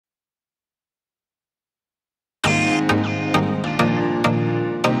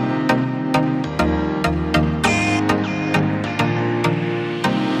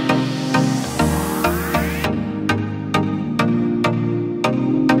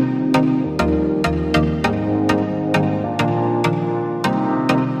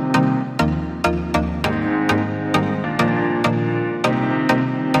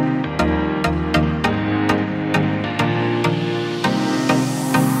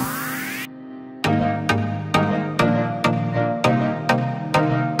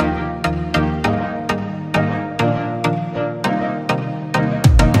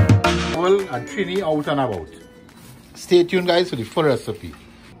Trini out and about. Stay tuned guys for the full recipe.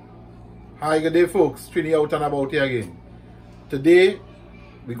 Hi, good day folks, Trini out and about here again. Today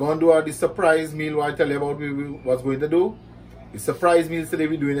we're going to do the surprise meal what I tell you about what's going to do. The surprise meal today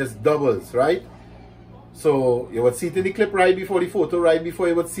we're doing is doubles, right? So you would see it in the clip right before the photo, right before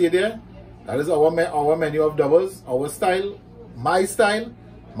you would see it there. That is our menu of doubles, our style, my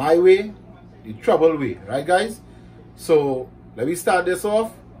way, the trouble way, right guys? So let me start this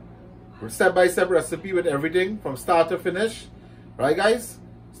off with step-by-step recipe with everything from start to finish, right guys?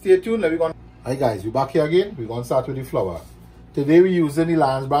 Stay tuned. Alright guys, we're back here again. We're going to start with the flour. Today we're using the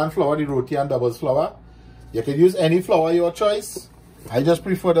Lance brand flour, the roti and doubles flour. You can use any flour your choice. I just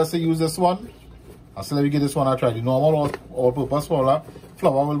prefer to use this one. So let me give this one a try. The normal all-purpose flour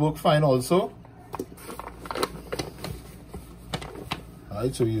will work fine also.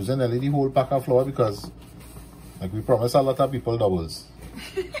 Alright, so we're using the whole pack of flour because like we promised a lot of people doubles.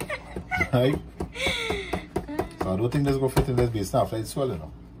 Right? So I don't think this will fit in this basin after it's swelling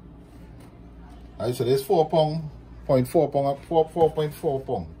now. Alright, so there's 4.4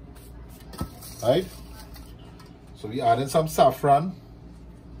 pound. Right? So we adding some saffron.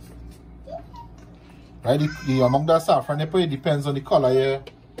 Right, the amount of saffron it depends on the color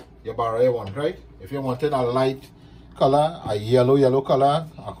your bara you want, right? If you wanted a light color, a yellow color,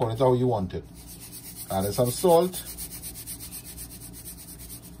 according to how you want it. Add some salt.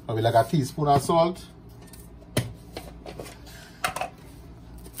 Maybe like a teaspoon of salt.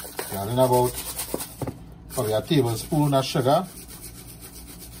 Adding about probably a tablespoon of sugar.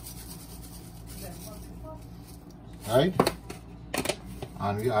 Right?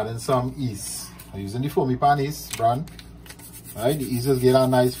 And we're adding some yeast. I'm using the foamy pan yeast brand. Right, the yeast just get a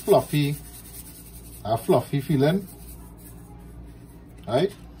nice fluffy feeling.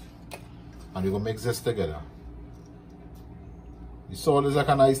 Right? And we're gonna mix this together. The salt is like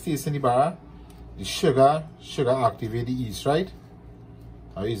a nice taste in the bara. The sugar activate the yeast, right?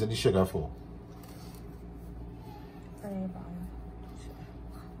 I'm using the sugar for.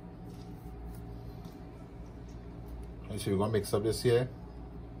 Right, so we're gonna mix up this here.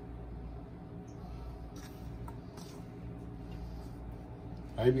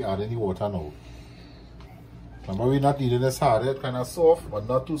 I'll be adding the water now. Remember, we're not needing this hard, it's kind of soft, but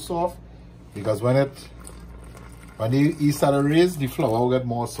not too soft, because when the yeast start to raise, the flour will get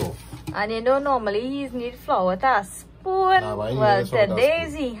more soft. And you know, normally you need flour with a spoon. Nah, well,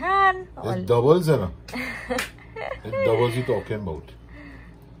 today's in hand. It's doubles, you know. It's doubles you're talking about.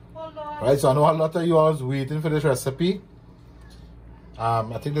 Right, so I know a lot of you are waiting for this recipe.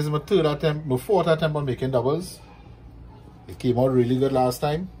 I think this is my fourth attempt on making doubles. It came out really good last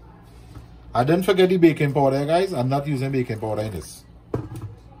time. I didn't forget the baking powder, guys. I'm not using baking powder in this.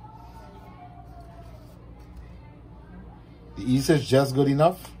 The yeast is just good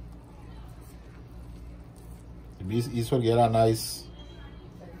enough. The yeast will get a nice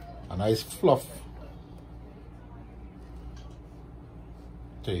fluff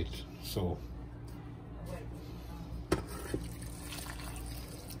to it. So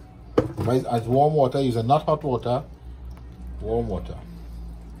as warm water, using not hot water. Warm water.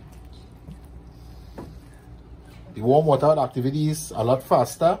 The warm water will activate is a lot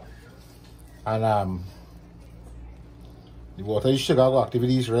faster, and the water is sugar will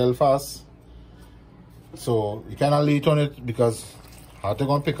activate is real fast. So you cannot late on it because I had to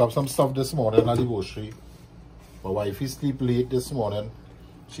go and pick up some stuff this morning at the grocery. My wife sleep late this morning.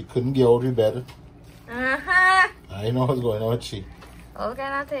 She couldn't get out of bed. I know what's going on with she. All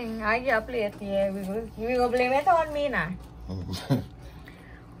kind of thing. I get late here. We go blame it on me now.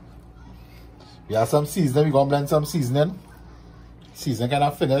 We have some seasoning. We're going to blend some seasoning. Seasoning kind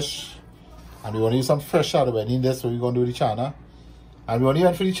of finish. And we want to use some fresh out in this. So we're going to do the channa. And we only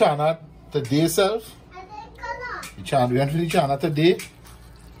went for the channa today itself. We went for the channa today.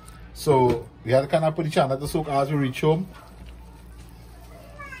 So we had to kind of put the channa to soak as we reach home.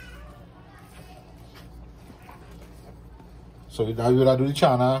 So now we will do the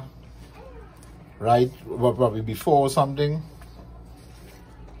channa right probably before or something.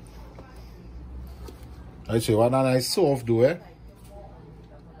 Right, so you want a nice soft dough, eh?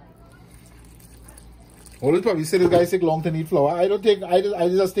 All it probably say this guys take long to knead flour. I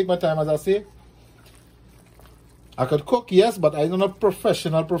just take my time, as I say. I could cook, yes, but I'm not a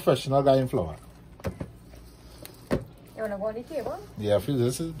professional guy in flour. You wanna go on the table? Yeah, I feel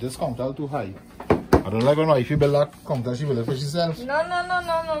this counter too high. I don't like her now. If you build that counter, she build it for herself. No.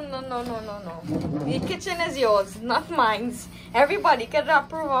 The kitchen is yours, not mine. Everybody can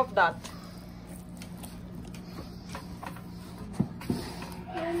approve of that.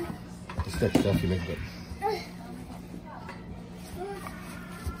 This texture I feel like good.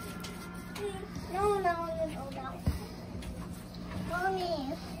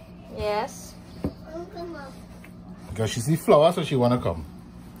 Mommy. Yes. Come on. Because she see flowers, so she wanna come.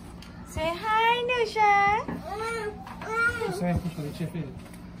 Say hi, Nusha.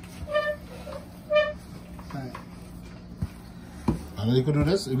 And you could do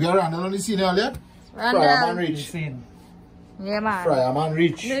this. We are Randall on the scene earlier. Fry, man Randall. reach. Yeah, man. Fry, man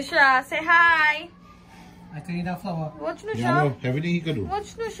reach. Nusha, say hi. I can eat a flower. Watch You Nusha. know, everything he could do.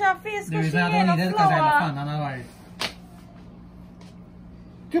 Watch Nusha face. The Cause she reason I ain't don't eat a it because I have flower. fun and I worry.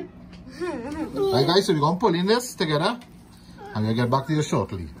 Yep. Alright guys, so we're going to pull in this together. And we'll get back to you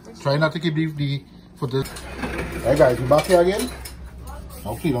shortly. Try not to keep the footage. Alright guys, we're back here again.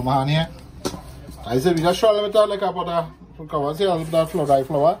 Now clean up my hand here. I said we just show a little bit like about the cover. See a little bit of dry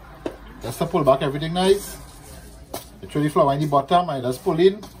flour. Just to pull back everything nice. It's really flour in the bottom. I just pull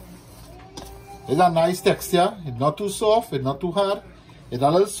in. It's a nice texture. It's not too soft. It's not too hard. It's a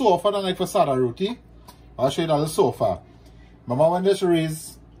little softer than like for sada roti. I'll show you a little softer. Mama, when this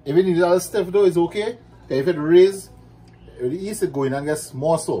raise, if it needs a little stiff though, it's okay. If it raise, the yeast it go in and gets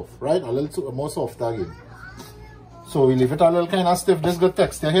more soft, right? A little more soft again. So we leave it a little kind of stiff. This good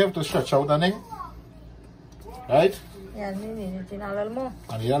texture here to stretch out and thing. Right? Yeah, you need it in a little more.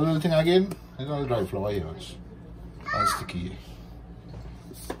 And here a little thing again. There's a little dry flour here. And sticky.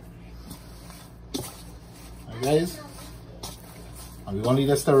 Alright guys. And we're going to leave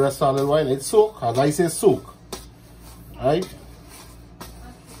this to rest for a little while. Let's soak. As I say, soak. Right?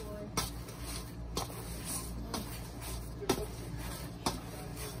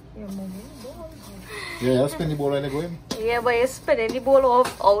 Yeah, spin the bowl when they go in. Yeah, but you're spinning the bowl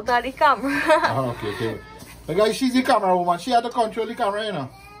off out of the camera. Okay. The guy, she's the camera woman. She had to control the camera, you know.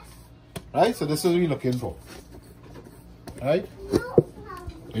 Right? So this is what we're looking for. Right?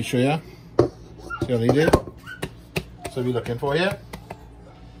 Let me show you. See what I did? So we're looking for here.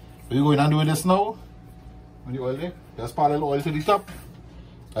 We're going and do this now. With the oil there. Just pour a little oil to the top.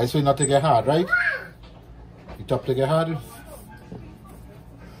 Right, so it's not to get hard, right? The top to get hard.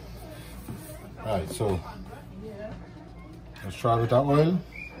 Right, so let's try with that oil.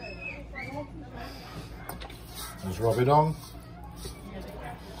 Let's rub it on.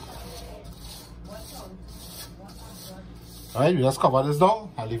 Alright, we just cover this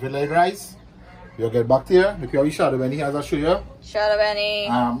down and leave it like rice. We'll get back to here. Look here, we shadow Benny as I show you. Shadow Benny.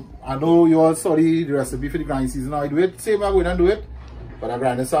 I know you all saw the recipe for the grinding season. I do it. Same I'm going to do it. But I'm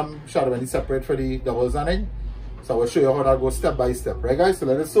grinding some shadow Benny separate for the doubles and thing. So I will show you how that goes step by step. Right guys, so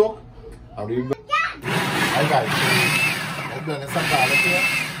let it soak. And we'll be Alright guys, so let's blend in some garlic here.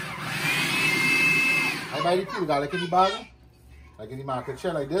 I buy the peel garlic in the bag, like in the market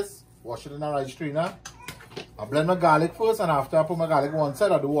share like this. Wash it in a rice strainer. I blend my garlic first, and after I put my garlic one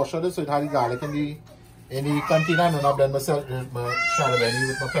side, I do wash it so it has the garlic in the container, and then I blend my shadow Benny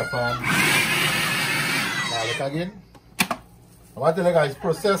with my pepper and garlic again. I want to tell you guys,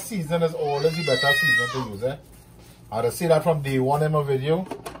 processed seasoning is always the better seasoning to use. I just say that from day one in my video.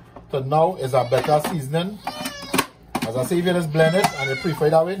 So now is a better seasoning. As I say, if you just blend it and you prefer it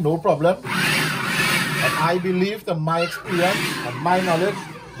that way, no problem. But I believe, to my experience and my knowledge,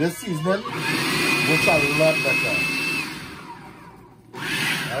 this seasoning works a lot better.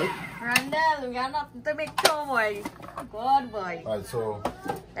 Right? Randall, we got nothing to make sure, boy. Good boy. Right, so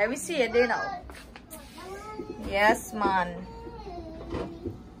Let me see it there now. Yes, man.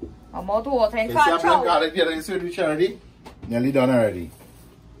 I'm out to water and you see I catch blend out. garlic here, you see it already? Nearly done already.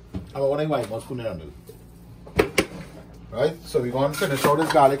 I'm going to wipe my spoon handle. Right, so we're going to finish out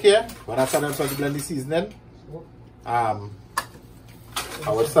this garlic here. But after I'm starting to blend the seasoning, I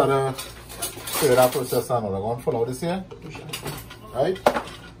will start to stir that process on. I'm going to follow this here. Right?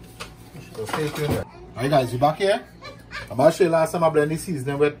 So stay tuned. Alright guys, we're back here. I'm going to show you last time I blend the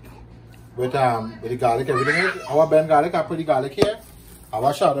seasoning with the garlic, everything. I blend garlic, I put the garlic here. I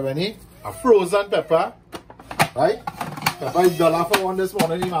will shadow Benny, a frozen pepper. Right? Pepper is $1 for one this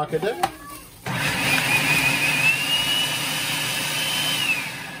morning in the market.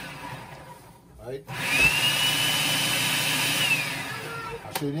 Right?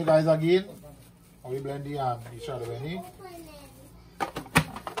 I'll show you guys again how we blend the shadow Benny.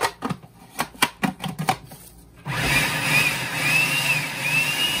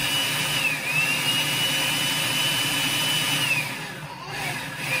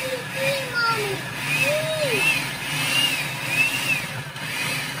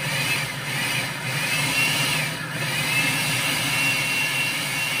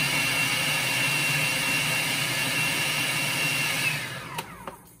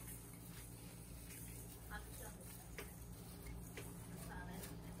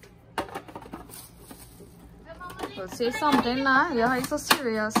 Say something now. Yeah, it's so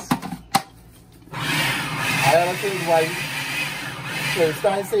serious. don't say his wife. So it's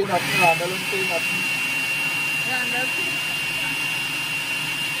time to say nothing, Randall don't say nothing. Randall.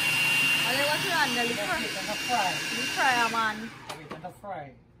 What's Randall? You fry, man.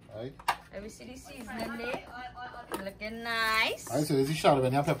 Right. Let me see the seasoning there. Looking nice. Alright, so this is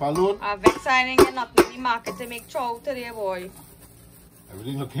Chardonnay pepper alone. I've been signing and up in the market to make chow today, boy.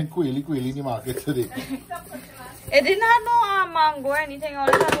 Everything looking quaily in the market today. It didn't have no mango or anything, all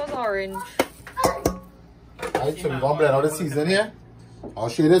it had was orange. Alright, so we're going to blend out the season here. I'll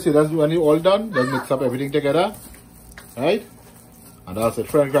show you this, so that's when it's all done. Then mix up everything together. Right? And that's the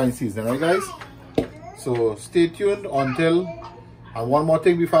fresh grind season, right guys? So stay tuned until, and one more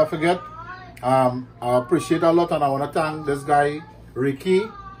thing before I forget. I appreciate a lot and I want to thank this guy, Ricky,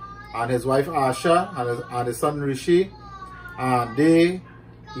 and his wife Asha, and his son Rishi. And he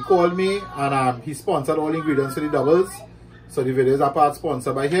called me and he sponsored all the ingredients for the doubles. So the videos are part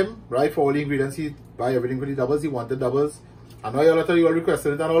sponsored by him, right? For all the ingredients, he buy everything for the doubles. He wanted doubles. I know a lot of you all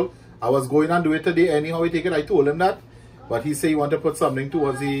requested it and all. I was going and do it today anyhow. We take it. I told him that, but he said he wanted to put something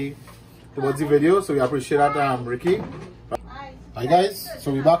towards the video. So we appreciate that, Ricky. Hi guys,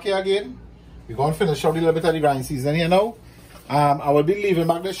 so we're back here again. We're going to finish out a little bit of the grind season here now. I will be leaving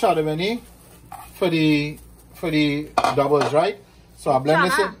back the Chardonnay for the doubles, right? So I blend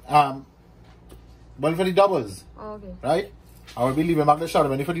this in. Well, for the doubles, Okay. right? I will be leaving back the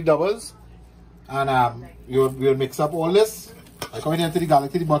Chardonnay for the doubles, and we'll mix up all this. I come in into the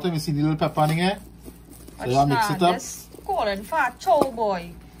garlic to the bottom. You see the little pepper in here. So I'll mix it up. This calling fat chow,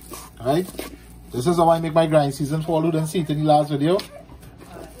 boy. Right? This is how I make my grind season for all who didn't see it in the last video.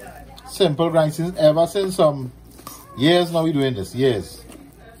 Simple grind season. Ever since some years now we're doing this. Years.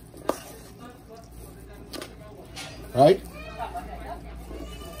 Right?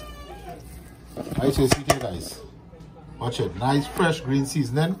 Right, so you see it here, guys. Watch it. Nice fresh green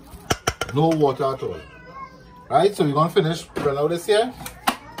seasoning. No water at all. Right? So we're going to finish blend out this here.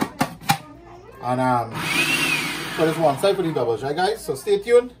 And so this one side for the doubles, right guys? So stay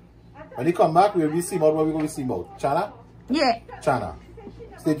tuned. When you come back, we'll be seeing out what we're going to see about. Channa? Yeah. Channa.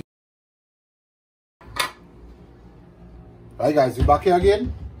 Stay tuned. Right guys, we're back here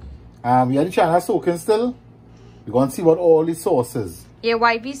again. We have the channa soaking still. We're going to see what all the sauces. Yeah,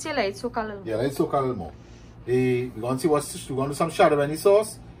 YB still like soak a little. Yeah, let's soak a little more. We're going to see what we're going to do some Chardonnay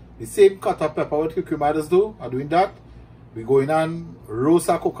sauce. The same cut of pepper what cucumbers do are doing that. We're going on roast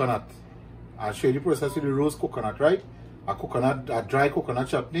a coconut. I'll show you the process with the roast coconut, right? A dry coconut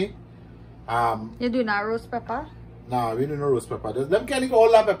chutney. You do not roast pepper? Nah, we don't know roast pepper. Them can eat all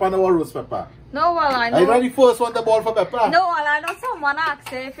that pepper, no roast pepper. No, well I know. I know the first one to ball for pepper. No, well I know someone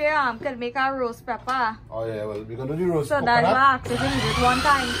asked if you could make a roast pepper. Oh yeah, well we're gonna do the roast so coconut. So that's why I asked if you need it one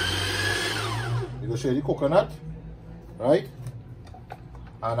time. We're gonna show you the coconut, right?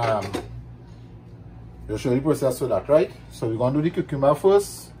 And we'll show you the process for that, right? So we're gonna do the cucumber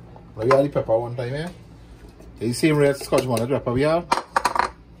first. Now we have the pepper one time here. The same red Scotch bonnet pepper we have.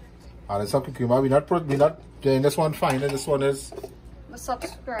 And it's some cucumber. We're not doing this one fine, and this one is. My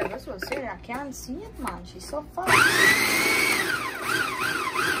subscribers will say I can't see it, man. She's so fast.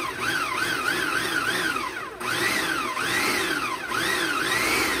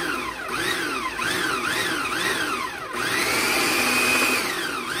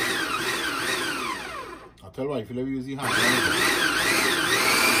 I'll tell you what, if you ever use the hand.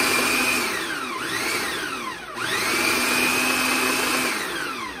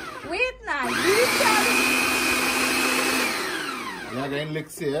 Yeah, getting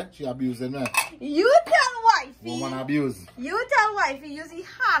licks here. She abusing me. You tell wifey. Woman abuse. You tell wifey use the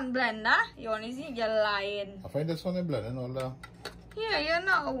hand blender. You only see you're lying. I find this one in blending all that. Yeah, you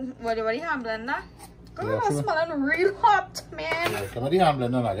know. What the hand blender? Come Yeah, on, smelling real hot, man. Yeah, come on the hand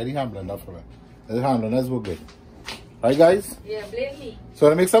blender now. Get the hand blender for me. The hand blender is work good. Right guys? Yeah, blame me. So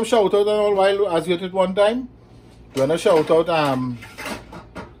I make some shout out and all while as you did one time. You wanna shout out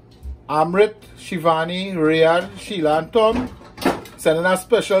Amrit, Shivani, Riyad, Sheila and Tom. Sending a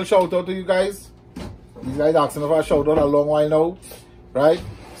special shout out to you guys. These guys asking for a shout out a long while now. Right?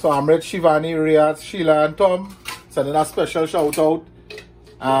 So Amrit, Shivani, Riyad, Sheila and Tom. Sending a special shout out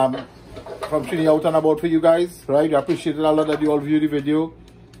from Trini out and about for you guys. Right? We appreciate it a lot that you all view the video.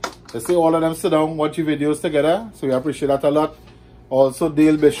 They say all of them sit down, watch your videos together. So we appreciate that a lot. Also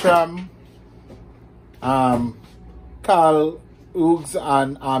Dale Bishram, Carl Oogs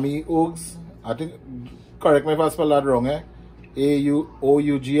and Ami Oogs. I think, correct me if I spell that wrong, eh?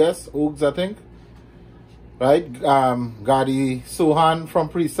 A-U-O-U-G-S, Oogs, I think. Right? Gadi Sohan from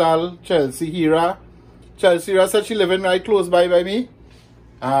Presal, Chelsea Hira. Chelsea Hira said she living right close by me.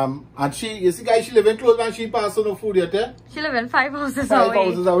 And she, you see guys, she living close by, she passed on no food yet, eh? She live in 5 houses away. 5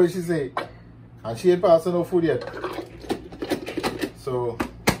 houses away, she say. And she ain't passing no food yet. So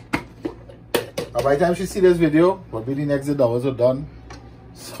by the time she see this video, will be the next day the hours are done.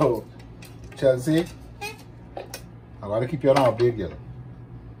 So Chelsea, I gotta keep you on our update, girl.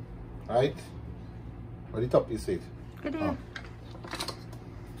 Right? What the top you say? Good here.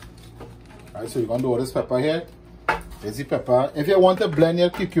 Alright, so you're gonna do all this pepper here. There's the pepper. If you want to blend your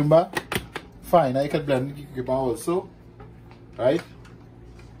cucumber, fine. Now you can blend the cucumber also. Right?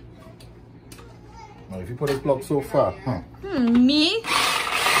 Now if you put the plug so far, Me?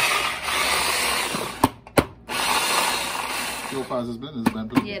 So far as it's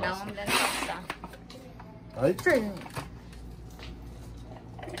blend. Yeah, that one blend faster. Right? Trini.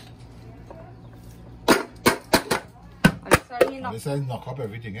 This is knock up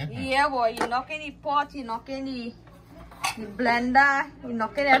everything, eh? Yeah, boy, you knock in the pot, you knock in the blender, you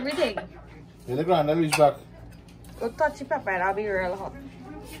knock in everything. Let the grinder reach back. Don't touch the pepper, that'll be real hot.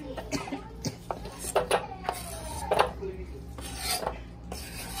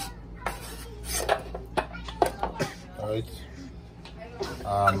 Alright.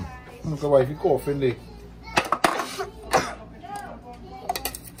 Look at why you coughing there.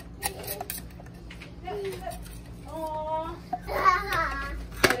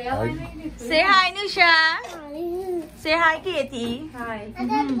 Say hi, Nusha. Hi. Say hi, Katie. Hi. I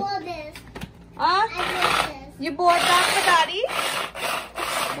just bought this. Huh? I bought this. You bought that for Daddy?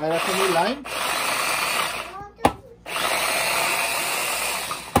 Buy that for me, line?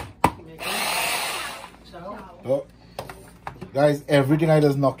 Oh. Guys, everything I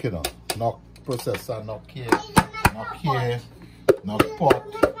just knock, you know. Knock processor, knock here, knock pot.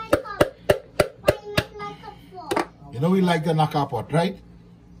 You know we like the knock our pot, right?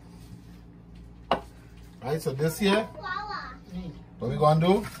 Right, so this here, what we gonna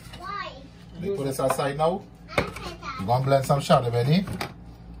do? Why? We put this aside now. We're gonna blend some shadowbenny.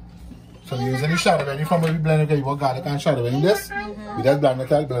 So we're using the shadowbenny from where we blend it. You want garlic and shadowbenny this. We just blend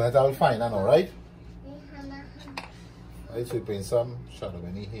it all fine, I know, right? Right, so we put some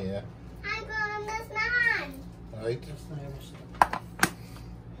shadowbenny here. I'm going to miss my hand. Right?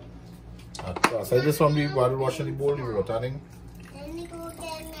 So this one we while washing the bowl, the water thing. Let me go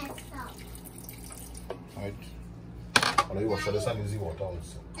get messed up. Right. While you wash this and use the water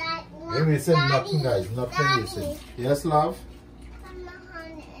also. That We're wasting nothing, guys. Nothing wasting. Yes, love? Put my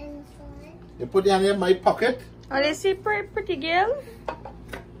hand inside. You put the hand in my pocket. Oh, they see pretty girl?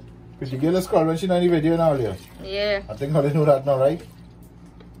 Pretty girl is called when she not in the video now earlier. Yeah. I think how they know that now, right?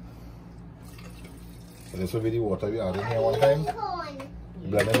 So this will be the water we add in here one time.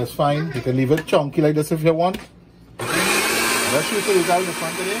 Blending is fine. You can leave it chunky like this if you want. Let's shoot the result in the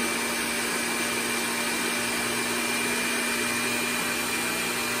front today.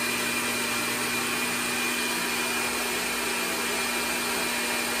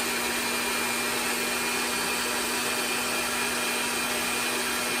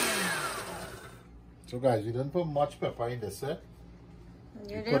 So guys, we didn't put much pepper in this set.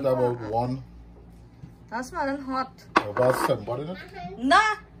 You We didn't put about one. That's smelling hot. About 7 butter in it.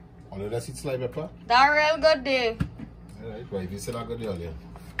 Nah, Only that's it slice pepper. that real good there. Alright, well, if you said I got the earlier.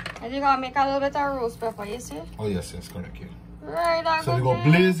 And you gotta make a little bit of roast pepper, you see? Oh yes, correct. Yeah. Right, that So we good go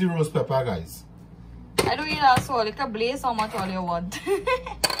there. blaze the roast pepper, guys. I don't eat that so you can blaze how much all you want.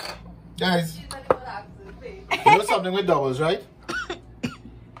 Guys, you know something with doubles, right?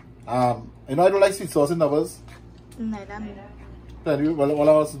 You know I don't like sweet sauce in doubles. Tell you, well, all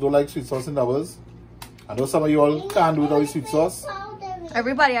of us don't like sweet sauce in doubles. I know some of you all can't do it with sweet sauce.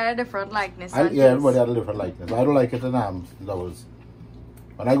 Everybody had a different likeness. Yeah, everybody had a different likeness. I don't like it in doubles.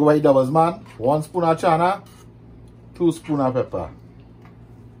 When I go buy doubles, man, 1 spoon of channa, 2 spoons of pepper.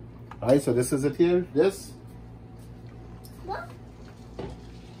 Alright, so this is it here. This.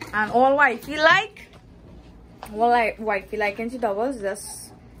 And all wifey like? All like wifey like into doubles,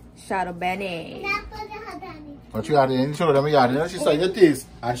 just shadow Benny. What you add in? Show them you add in. She saw your taste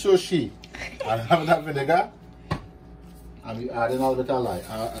and show she. And have that vinegar. And we add in all bit of lime.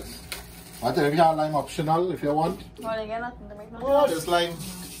 I tell you, we have lime optional if you want. Well, you get nothing to make no Oh, this lime.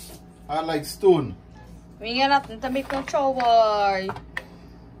 I like stone. We get nothing to make no trouble.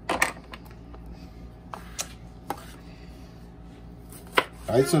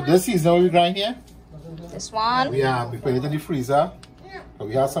 Alright, so this is how we grind here. This one. We put it in the freezer. So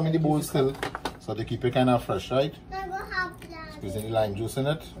we have some in the bowl still. So they keep it kind of fresh, right? Squeezing the lime juice in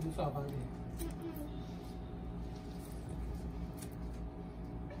it.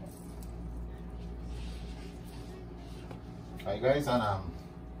 Alright guys, and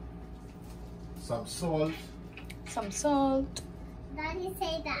some salt. Some salt. Daddy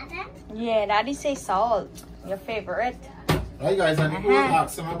say that? Yeah, Daddy say salt. Your favorite. Right guys, and you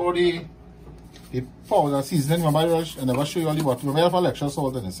ask him about the the powder seasoning. Remember, I never show you all the bottle. Remember, I have a extra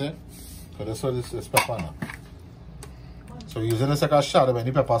salt in this, eh? So this one is pepper now. So we're using this like a shadow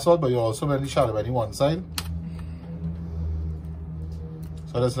benny pepper salt, but you also blend the shadow benny one side.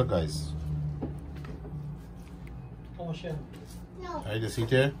 So let's look, guys. Oh, shit. No. Alright, you see it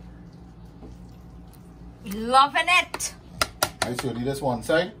here? Loving it. Alright, so you need this one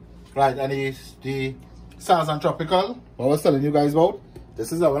side. Right, and the Southern Tropical, what I was telling you guys about,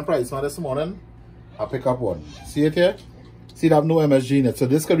 this is our price one this morning. I'll pick up one. See it here? See, they have no MSG in it. So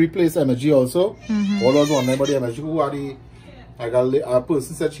this could replace MSG also. All those one, but the MSG, who are the, like a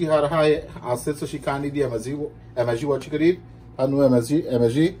person said she had high acid, so she can't eat the MSG what she could eat. And no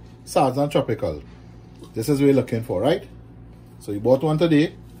MSG, Southern Tropical. This is what we're looking for, right? So you bought one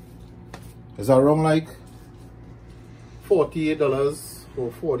today. It's around like $48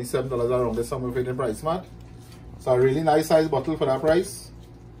 or $47 around this somewhere in the price, man. So a really nice size bottle for that price.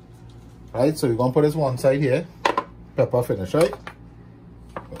 Right, so we're gonna put this one side here. Pepper finish, right?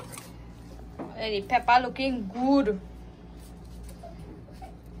 The pepper looking good.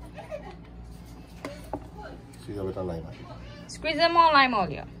 See a bit of lime. Squeeze them more lime all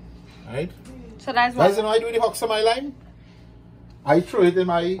here. Right? So that's Guys, what. you know I do the hooks of my lime? I throw it in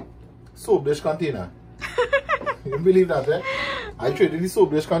my soap dish container. You can believe that, eh? I throw it in the soap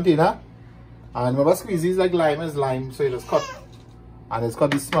dish container. And remember squeezies like lime is lime, so you just cut. And it's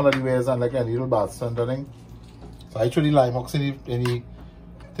got the smell of the ways and like a little baths and everything. So I throw the lime hooks in the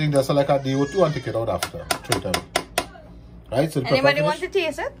thing that's like a DO2 and take it out after. Throw it out. Right? So the Anybody want to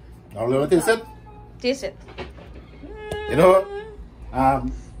taste it? Now let me taste it. Taste it. You know,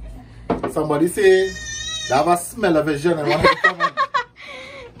 somebody say they have a smell of vision and want to come in.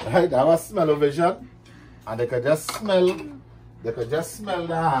 Right? They have a smell of vision and they could just smell that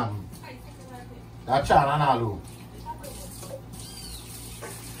channa and aloo.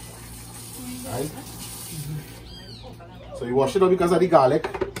 Right? So you wash it up because of the garlic.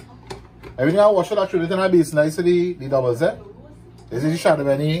 Everything I wash it, I throw it in a basin. I see the doubles, eh? This is the shadow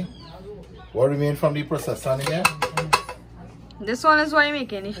benny. What remained from the processor in here? This one is what you're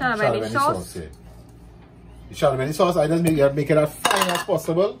making. The shadow benny sauce. Yeah. The shadow benny sauce, I just make it as fine as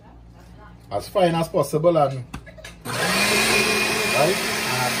possible. As fine as possible and right?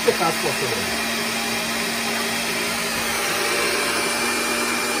 And thick as possible.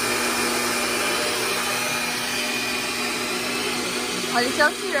 A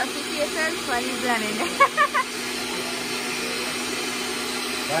little purification when you blending it.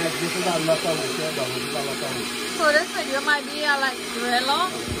 Right, this is a lot of work, yeah, but this is a lot of work. So this video might be like real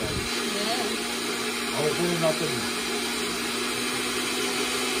long. Yeah. Hopefully not to be.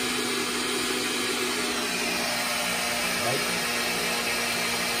 Right?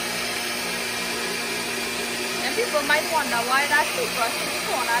 And people might wonder why that toothbrush in the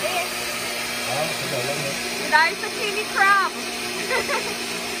corner there. That is a clean crab.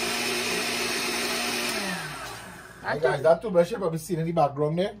 Hey guys, that toothbrush you probably seen in the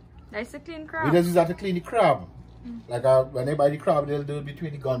background there. That's a clean We crab. just use that to clean the crab. Like when they buy the crab, they'll do it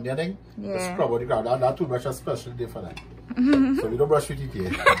between the gun and thing. Yeah. The scrub out the crab. That toothbrush is specially there for that. So we don't brush with it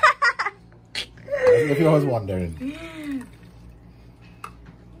here. If you was wondering.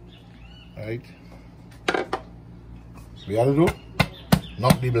 Right. We have to do?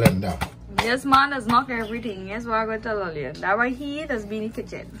 Knock the blender. This man does knock everything. That's what I'm going to tell you. That right here does be in the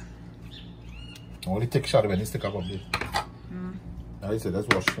kitchen. Only take shadow when you stick up there. Alright, so let's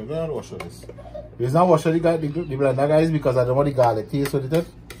wash. We're going to wash this. We're not washing the blender, guys, because I don't want the garlic taste with it.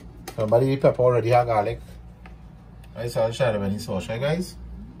 Somebody the pepper already have garlic. Alright, so I'll shadow when sauce, right, guys?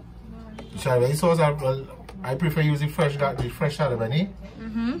 The shadow when sauce, I prefer using fresh shadow benny.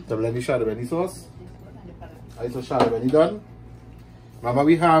 To blend the shadow benny sauce. Alright, so shadow benny done. Remember,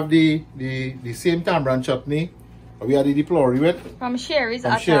 we have the same tamarind chutney. We added the plory with. From Sherry's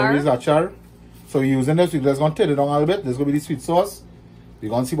From achar. Sherry's achar. So we're using this. We're just going to turn it down a little bit. This is going to be the sweet sauce. We're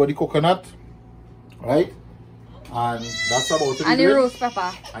going to see about the coconut. Right? And that's about it. And the roast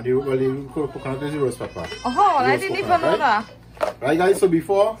pepper. And the coconut is the roast pepper. Oh, I didn't even know that. Right, guys, so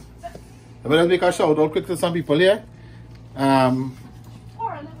before, let me just make a shout out quick to some people here.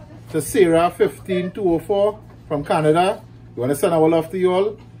 To Sarah 15204 from Canada. We want to send our love to you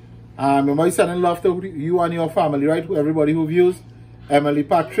all. Remember, we're sending love to you and your family, right? Everybody who views. Emily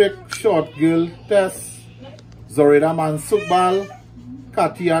Patrick, Short Girl, Tess, Zorida Mansukbal,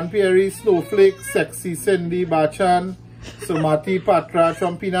 Katian Perry, Snowflake, Sexy Cindy Bachan, Sumati Patra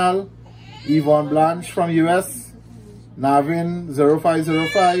from Pinal, Yvonne Blanche from US, Navin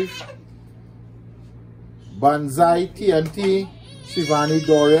 0505, Banzai TNT, Shivani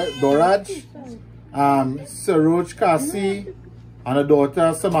Doraj, Saroj Kasi, and a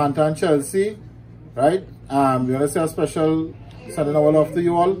daughter Samantha and Chelsea, Right? We want to say a special sending our love to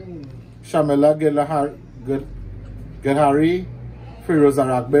you all. Shamila Gerhari, Firoza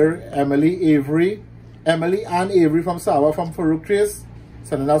Rakber, Emily and Avery from Sawa from Farouk Trace.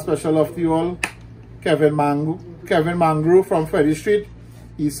 Sending a special love to you all. Kevin Mangru from Ferry Street.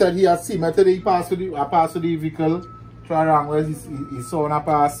 He said he had seen me today. He passed with the vehicle. Try around where he saw on a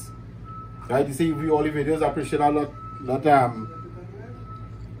pass. Right? You see all the videos. I appreciate a lot.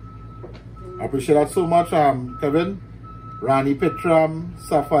 I appreciate that so much, Kevin. Rani Petram,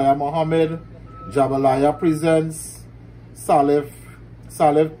 Safaya Mohammed, Jabalaya Presents, Salif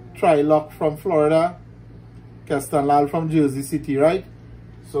Trilok from Florida, Kestan Lal from Jersey City, right?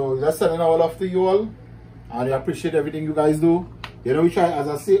 So just sending our love to you all, and I appreciate everything you guys do. You know, we try, as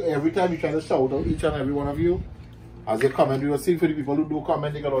I say, every time we try to shout out each and every one of you. As you comment, we will see for the people who do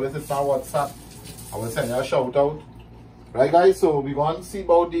comment, they can always send on WhatsApp. I will send you a shout out. Right, guys? So we're going to see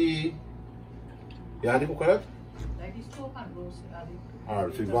about the coconut.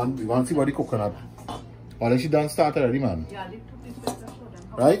 Alright, so we're going to see about the coconut. Well, she done start already, man.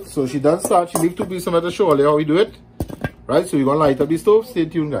 Right, so she done start. She leave 2 pieces to show you how we do it. Right, so we're going to light up the stove. Stay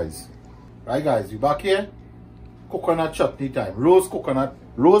tuned, guys. Right, guys, we back here. Coconut chutney time. Roast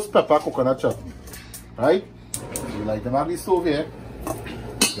pepper coconut chutney. Right, so we light them at the stove here.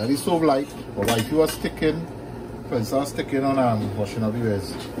 Let the stove light. But while you are sticking, start sticking on washing up the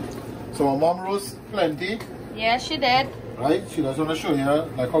wares. So my mom roast plenty. Yeah, she did. Right, she just want to show you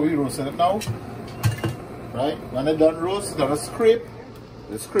like how we roasted it now. Right, when it done roast, gonna scrape.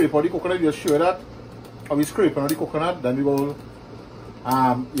 The scrape on the coconut, you sure that how we scrape on the coconut, then we go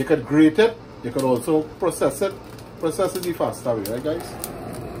you could grate it, you could also process it the faster way, right guys?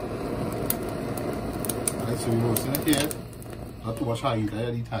 Right, so we roasting it here. Not too much high,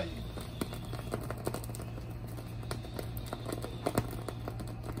 the high.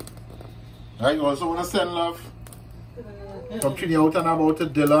 Right, you also want to send love from Trini out and about to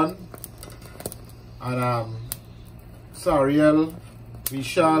Dylan and Sariel,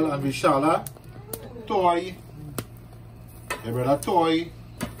 Vishal and Vishala, Toy, your brother Toy,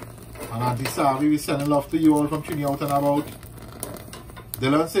 and Auntie Savi. We sending love to you all from Trini out and about.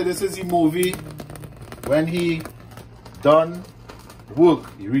 Dylan said this is the movie when he done work,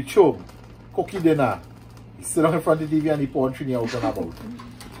 he reach home, cookie dinner, he sit down in front of the TV and he pour Trini out and about.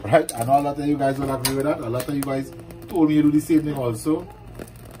 Right, I know a lot of you guys will agree with that. A lot of you guys told me you do the same thing also.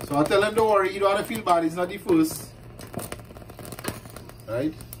 So I tell them, don't worry, you don't have to feel bad, it's not the first.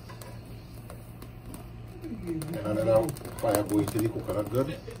 Right? And another fire going to the coconut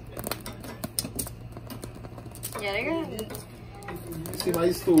good. Yeah, they got. You see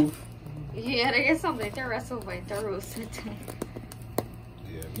my stove? Yeah, they got something to rest over to roast it.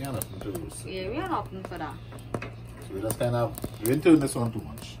 Yeah, we have nothing to roast. Yeah, we are nothing for that. So we just kind of, we didn't turn this on too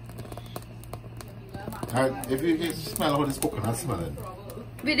much. Right, if you can smell how this coconut smelling.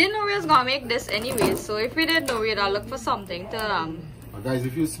 We didn't know we was gonna make this anyway, so if we didn't know, we'd look for something to But guys,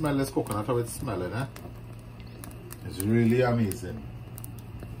 if you smell this coconut, how it's smelling, it's really amazing.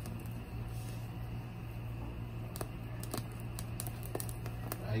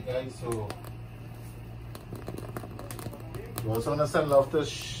 Right guys, so we also want to send love to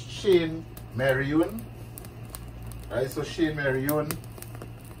Shane Marion. Right, so Shane Marion,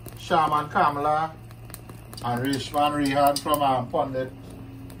 Shaman Kamala, and Rishman Rehan from Pondit,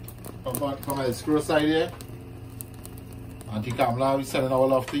 from Escrow side here. Auntie Kamala, we sending our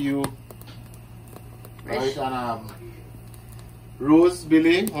love to you. Right, and Rose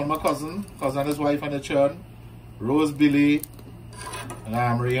Billy, all my cousin and his wife and the children. Rose Billy,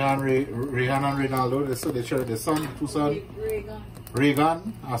 and Rehan and Ronaldo, the son, 2 sons.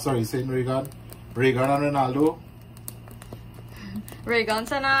 Regan, sorry, saying Regan. Regan and Ronaldo. Regan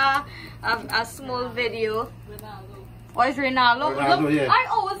sent a small video. Or is Ronaldo? Ronaldo, yeah. I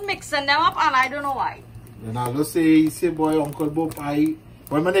always mixing them up and I don't know why. Ronaldo say boy, Uncle Bob,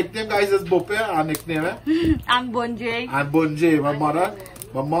 well, my nickname guys is Bope, our nickname, And Bunjay. And Bunjay,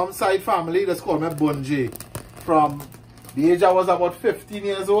 my mom's side family, they call me Bunjay. From the age I was about 15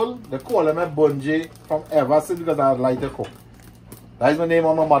 years old, they call me Bunjay from ever since because I like to cook. That is my name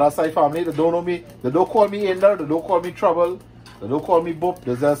on my mother's side family. They don't know me, they don't call me Inder, they don't call me Trouble, they don't call me Boop,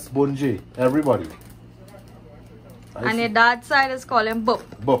 they just Bunjay, everybody. And your dad's side is called him Boop.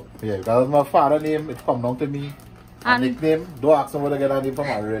 Boop, yeah, because my father's name, it come down to me. And nickname, don't ask them where they get that name from,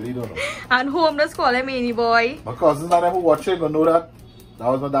 I really don't know. And home just call him Any Boy. My cousins and them who watch it don't know that. That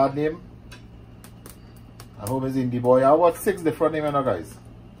was my dad's name. And home is Indie Boy. I watch 6 different names, you know, guys.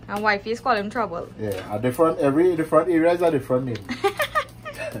 And wifey's call him Trouble. Yeah, every different area is a different name.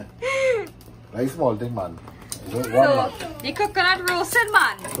 Like small thing, man. So, the coconut roasted,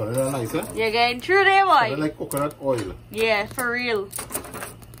 man. So that's nice, eh? You're getting through there, boy. So like coconut oil. Yeah, for real.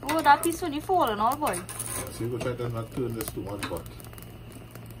 Oh, that piece when you fall and all, boy. So you go try to not turn this too much, but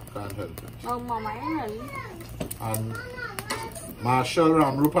can't help it. Oh, mama, I know. And Marshall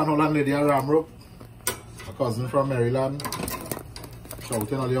Ramrup and Holland Lydia Ramrup, a cousin from Maryland,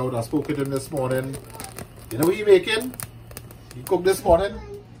 shouting all you out. I spoke with him this morning. You know what he making? He cooked this morning.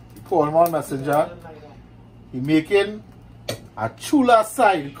 He called him on Messenger. He making a chula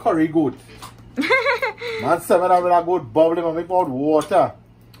side curry goat. Man, seven of that goat bubbling and make out water.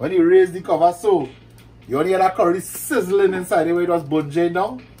 When you raise the cover so, you only hear that curry sizzling inside the way it was bungeing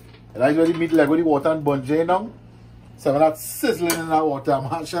down. And that's where the meat leg with the water and bungeing down. So that sizzling in that water,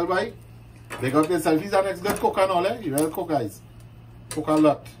 Marshall, boy. They got themselves. He's an excellent cook and all, eh? He really cook, guys. Cook a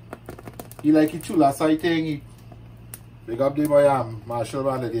lot. He like his chula side thing. They got the boy, Marshall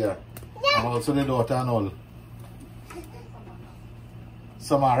Bandit here. And also the daughter and all.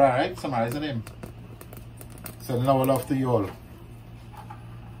 Samara, right? Samara is the name. Sending our love to you all.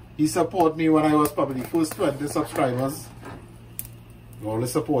 He supported me when I was probably first 20 subscribers. You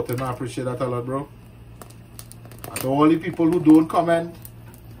always supported me. I appreciate that a lot, bro. And to all the people who don't comment,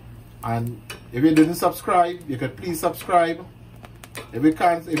 and if you didn't subscribe, you could please subscribe. If you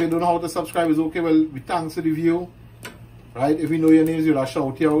can't, if you don't know how to subscribe, it's okay. Well, we thanks for the view. Right? If we know your names, you'll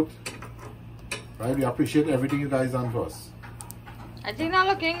shout you out. Right? We appreciate everything you guys done for us. I think that's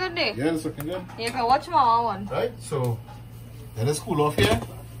looking good there. Yeah, it's looking good. You can watch mama one. Right? So, let us cool off here.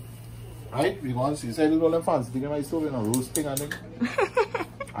 Right? We're going to see. Say, all them fancy thing in my stove, you know, roasting and thing.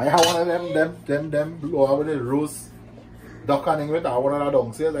 I have one of them blow over the roast duck and thing with. I one of the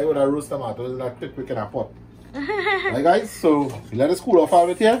downstairs. I would have roast tomatoes that quick in a pot. Right, guys? So, let us cool off out of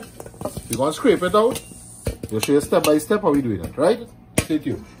it here. We're going to scrape it out. We'll show you step by step how we doing it. Right? Stay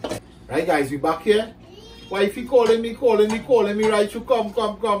tuned. Right, guys? We back here. Wifey calling me, right? You come.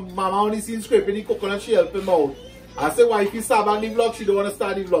 Mama only seen scraping the coconut, she help him out. I say wifey start back the vlog, she don't want to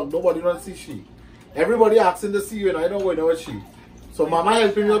start the vlog. Nobody want to see she. Everybody asking to see you and I don't know what she. So mama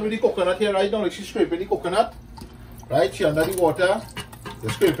helping me out with the coconut here right now. Like she's scraping the coconut. Right? She under the water.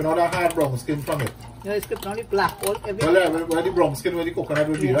 They're scraping all that hard brown skin from it. No, it's scraping all the black all everything. Well, where the brown skin where the coconut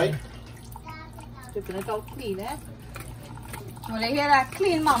will be, right? Scraping it all clean, eh? When I hear that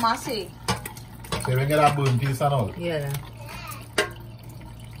clean mama say. So we get that burn piece and all. Yeah.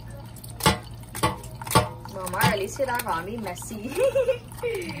 Mama really said that gonna be messy.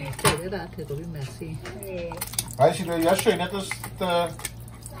 Say that it will be messy. Yeah. Right, you're showing it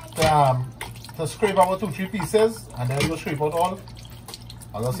to scrape out 2-3 pieces and then we'll scrape out all.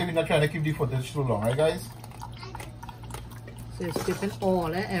 As I say, we're not trying to keep the footage too long, right guys? So it's scraping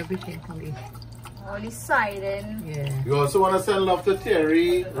all, everything from the... All the siding. Yeah. We also want to send love to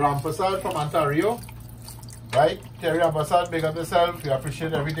Terry Rampasad from Ontario. Right? Terry Rampasad, big up yourself. We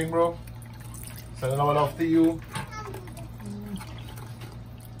appreciate everything, bro. Sending our love to you.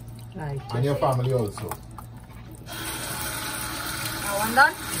 Right. And your family also. Now one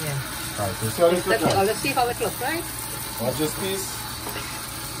done? Yeah. Right, so see how this looks like. Let's see how it looks, right? Watch this piece.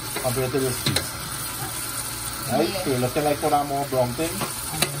 Compared to this piece. Right? Yeah. So you're looking like one more brown thing.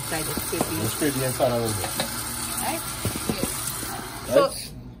 And inside it's pretty. Let's scrape the inside a little bit. Right?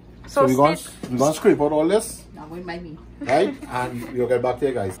 Right? So we're going to scrape out all this. Now going by me. Right? And we'll get back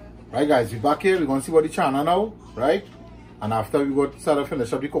here, guys. Right, guys, we're back here. We're going to see what the channa now. Right? And after we got to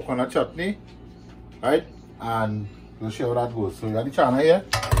finish up the coconut chutney. Right? And we'll see how that goes. So we got the channa here.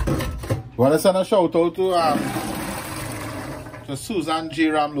 We want to send a shout out to Susan J.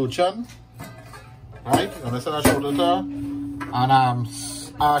 Ramlochan. Right? We want to send a shout out to her. And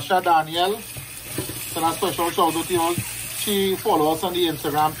Asha Daniel. Send a special shout out to you all. She follows us on the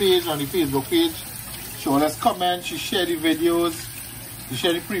Instagram page, on the Facebook page. She always comment, she share the videos, she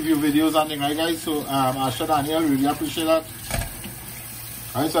share the preview videos and things, right guys? So Asha Daniel, really appreciate that.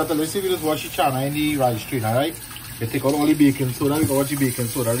 Alright, so let's see if we just watch the channa in the rice strainer, alright? We take out all the baking soda, we can watch the baking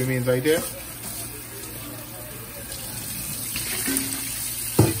soda remains right there.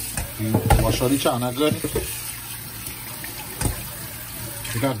 We wash all the channa good.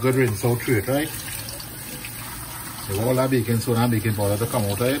 We got good rinse out through it, right? So all that baking soda and baking powder to come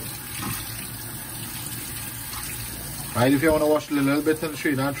out of it. Right, if you want to wash a little bit in the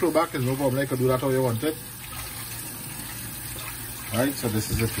strainer and throw back, there's no problem, you can do that how you want it. Right, so this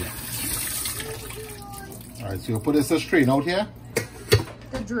is it here. Alright, so you put this strain out here.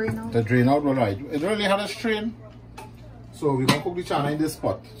 The drain out. The drain out, alright. It don't really have a strain. So we're going to cook the channa in this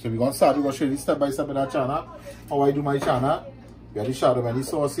pot. So we're going to start, we're going to show you step by step in that channa. How I do my channa. We have the shadow any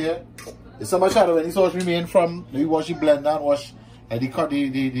sauce here. If some shadow any sauce remain from, we wash the blender and wash the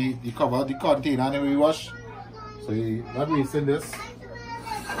cover, the container, and then we wash. So you're not wasting this.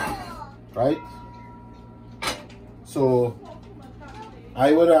 Right? So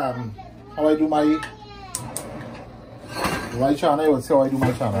I would how I do my channa, I would say how I do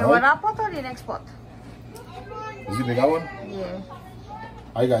my channa. You want that pot or the next pot? Is the bigger one? Yeah.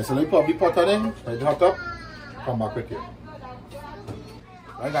 Alright guys, so let me put the pot on in, let it hot up, come back with you.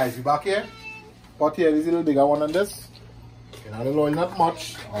 Alright guys, we back here. Pot here is a little bigger one than this. You know, a little oil, not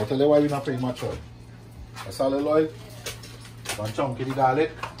much. I'll tell you why we're not putting much oil. That's a little oil. One chunk of the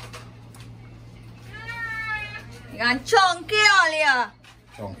garlic. You got chunky all here.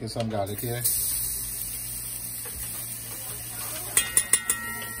 Chunky some garlic here.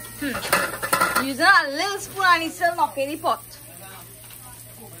 Using a little spoon and it's still not in the pot.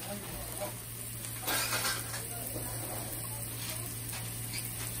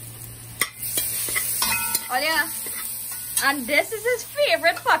 Oh yeah. And this is his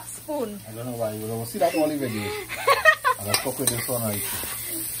favorite pot spoon. I don't know why, you don't see that olive videos. And I'll cook with this one right.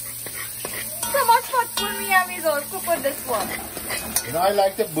 So much pot spoon we have is all cook with this one. You know, I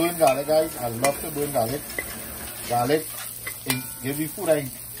like to burn garlic, guys. I love to burn garlic. Garlic, give the food,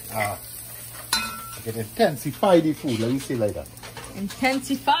 I can intensify the food, let me say like that.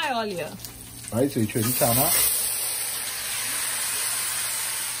 Intensify all here. Right, so you try the channa.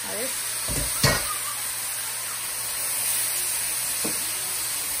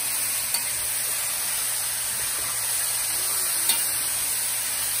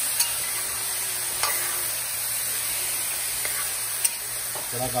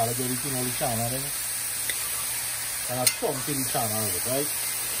 I gotta get it in all the channa then. And I chunk the channa of it, right?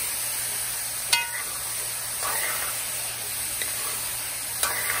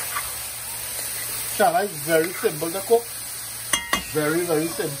 Channa is very simple to cook. Very, very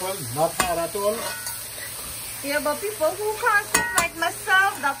simple. Not hard at all. Yeah, but people who can't cook like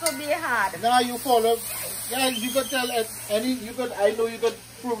myself, that will be hard. Now you follow. Guys, you could tell any, you could, I know you could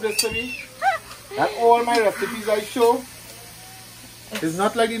prove this to me. That all my recipes I show. It's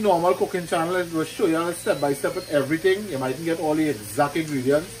not like the normal cooking channel. It will show you step by step with everything. You mightn't get all the exact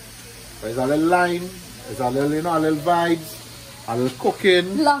ingredients. But it's a little line, it's a little, you know, a little vibes, a little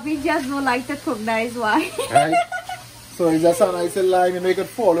cooking. Lovey just don't like to cook, that is why. Right? So it's just a nice little line, you know, you can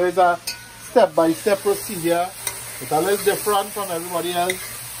follow. It's a step by step procedure. It's a little different from everybody else.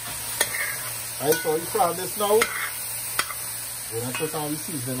 Right, so you fry this now. We're going to put some of the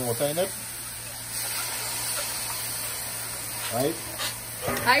seasoning water in it. Right?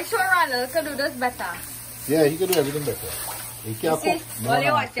 I sure Ronald could do this better. Yeah, he can do everything better. He can't cook. No, all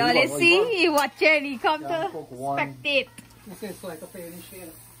you watch, all you see, he watching, he come to spectate.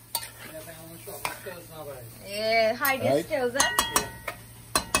 Yeah, hide his skills then.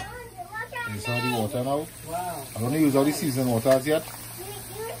 Use all the water now. Wow. I don't use all the seasoned waters yet.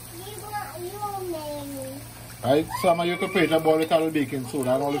 Right, some of you can put a boil with a little baking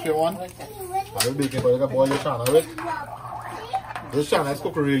soda and all if you want. A little baking soda, you can boil your channa with. This channa is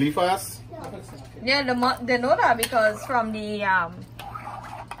cooked really fast. Yeah, they know that because from the channa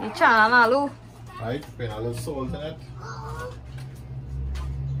and aloo. Right, put a little salt in it.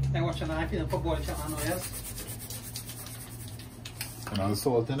 I watch a knife in for boiled channa now, yes? Put a little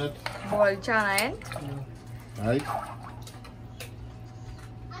salt in it. Boiled channa in. Right.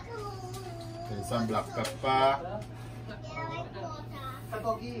 Then some black pepper. I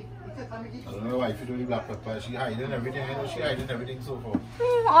don't know why if you do the black pepper, she hiding everything. I know she hiding everything so far.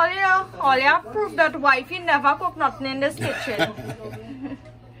 All you prove that wifey never cook nothing in this kitchen.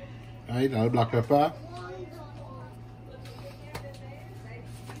 Right, now black pepper.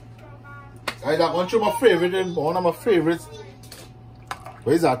 Right, I'm going to show my favorite and one of my favorites.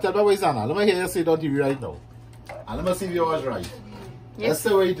 Where is that? Tell me where is that now. Let me hear you say it on TV right now. And let me see if you was right. That's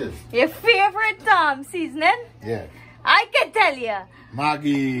the way it is. Your favorite seasoning? Yeah. I can tell you.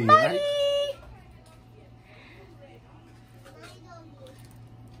 Maggi. Maggi. Right?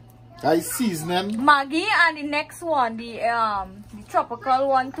 Guys, seasoning. Maggi and the next one, the tropical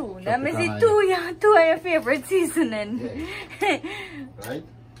one too. Let me see two of your favorite seasoning. Yeah. Right?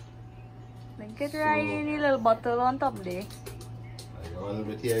 Look at right in the little bottle on top there. A little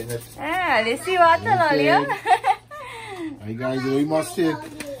bit here in it. Ah, let's see what earlier. Right guys, we must take.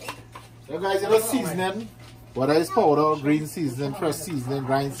 So guys, you know seasoning. Whether it's powder, green seasoning, fresh seasoning,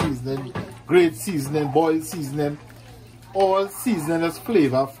 grind seasoning, grape seasoning, boiled seasoning. All seasoning is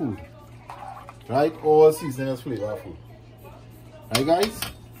flavor food. Right? All seasoning is flavor food. Right guys?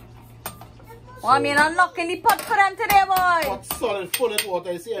 Well, I mean, I'm knocking the pot for them today, boy. Pot solid full of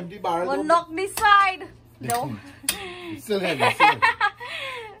water. You see empty barrel. We'll knock this side. No. It's still heavy. Still heavy.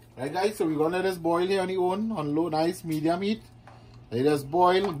 Right guys, so we're gonna let this boil here on the own, on low, nice medium heat. Let us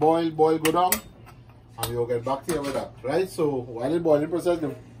boil, go down. and we'll get back to you with that, right? So while the boiling process,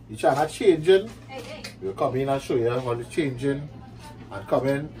 the channa changing, we'll come in and show you how it's changing and come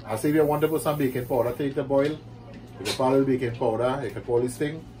in. I say if you want to put some baking powder to it to boil, you can put a little baking powder, you can pour this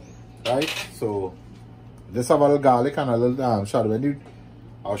thing, right? So just have a little garlic and a little shadow.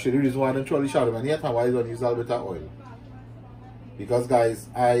 I'll show you the reason why I don't throw the shadow in yet and why I don't use a little bit of oil. Because guys,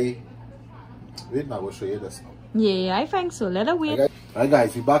 wait now, I will show you this now. Yeah, I think so. Let her wait. Right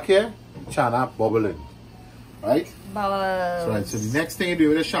guys, we back here, channa bubbling. Right? Bubbles. So, right, so the next thing you do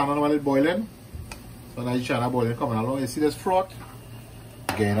with the channa while it's boiling. So now the channa boiling coming along. You see this froth?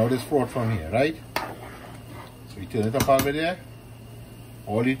 Getting out this froth from here, right? So we turn it up over there.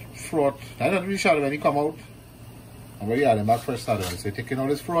 All the froth. I don't really shadow when you come out. I'm very adding back first shadow. So you're taking all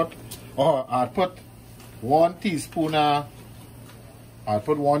this froth. Oh, I'll put 1 teaspoon of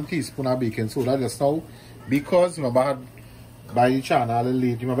baking soda just now. Because remember I had buy the channa a little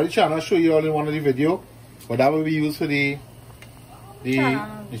late. Remember the channa I'll show you all in one of the video. But that will be used for the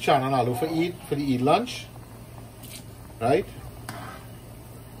channa and for the eat lunch. Right?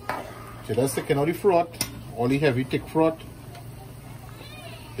 So that's taking out the froth, all the heavy thick froth.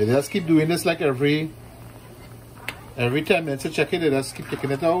 They just keep doing this like every 10 minutes to check it, they just keep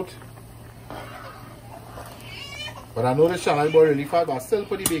taking it out. But I know the channa boil really fast, but I still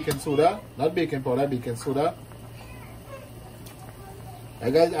put the baking soda, not baking powder, baking soda.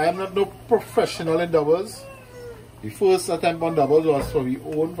 Hey guys, I am not no professional in doubles. The first attempt on doubles was for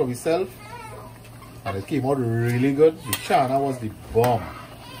myself, and it came out really good. The channa was the bomb.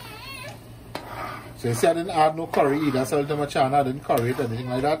 So you see I didn't add no curry either, so my channa I didn't curry it, anything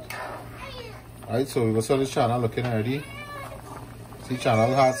like that. Alright, so we go saw the channa looking already. See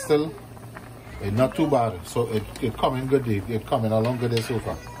channa hard still. It's not too bad, so it coming good day. It coming along good day so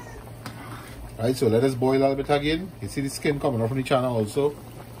far. Right, so let us boil a little bit again. You see the skin coming off from the channa also.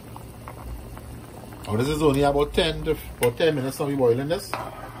 Oh, this is only about 10 minutes now we boiling this.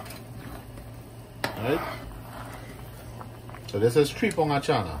 Right. So this is 3 pounds of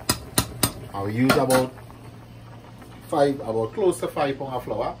channa. I will use about close to 5 pounds of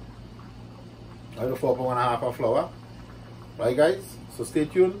flour. About 4 pounds and a half of flour. Right guys, so stay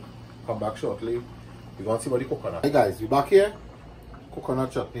tuned. Come back shortly. We're going to see what the coconut. Hey guys, we back here.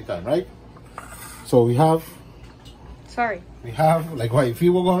 Coconut chutney time, right? So we have like what if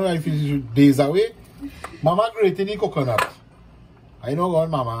you were going to days away. Mama grating the coconut. I know God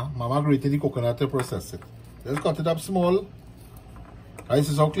Mama grating the coconut to process it. Just cut it up small. Right, this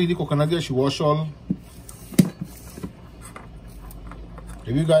is how clean the coconut gets. She wash all.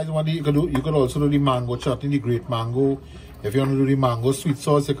 If you guys want, you could also do the mango chutney, the grape mango. If you want to do the mango sweet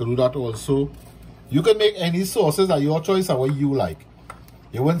sauce, you could do that also. You can make any sauces at your choice or what you like.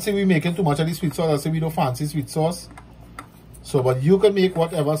 You wouldn't say we're making too much of the sweet sauce. I say we don't fancy sweet sauce. So, but you can make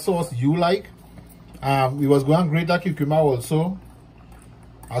whatever sauce you like. We was going to grate that cucumber also.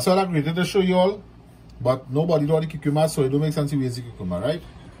 I saw that grated to show you all. But nobody do the cucumber, so it don't make sense to use the cucumber, right?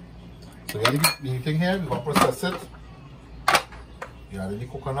 So we have the thing here. We're going to process it. We have the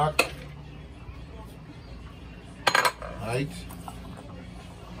coconut. Right.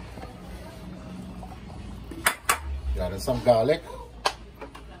 You add some garlic.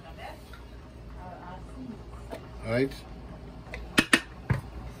 Right.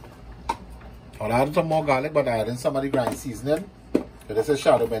 I'll add some more garlic, but I add in some of the grind seasoning. So this is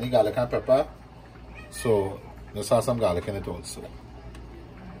shadow benny garlic and pepper. So let's have some garlic in it also.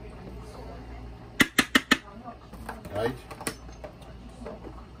 Right.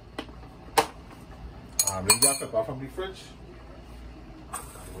 Bring that pepper from the fridge.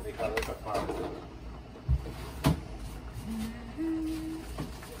 We'll make a little pepper.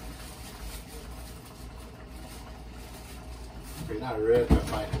 Bring that red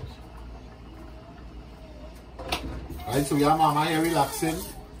pepper in it. Right, so we have Mama here relaxing.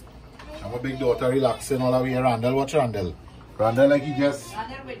 And my big daughter relaxing all the way. Randall, watch Randall. Randall like he just...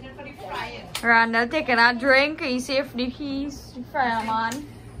 Randall waiting for the frying. Randall taking a drink. He saved the keys. The fireman.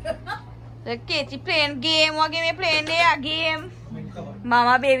 The Katie playing game. What game you playing there? Game.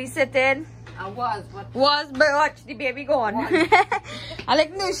 Mama babysitting. I was, but... Was, but watch the baby gone. I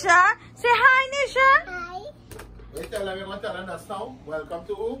like Nisha. Say hi, Nisha. Hi. Wait, tell them you're going to tell them that's now. Welcome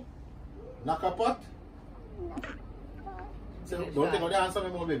to who? Nakapot? Say, don't take out the answer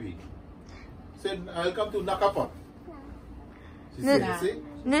anymore, baby. Say, welcome to Nakapot. She said, see?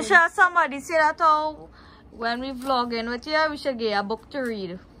 Nisha, somebody said that when we vlogging with you, we should get a book to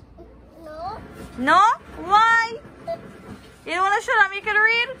read. No. No? Why? You don't want to show them you can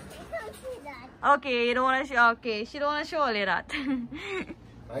read? I can't see that. Okay, you don't want to show. Okay, she don't want to show all of that.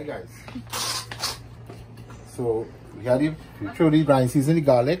 Hi guys. So we had the throw the brine season, the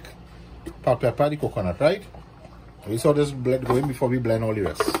garlic, Hot pepper, the coconut, right? We saw this blend going before we blend all the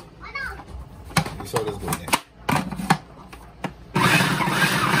rest. We saw this going in.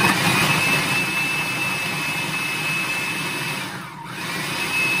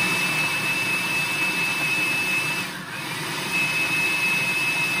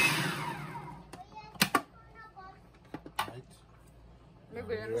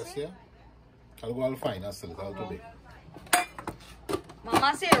 The rest here, I'll go all fine, I'll still all today.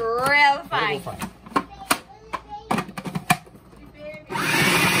 Mama say real fine.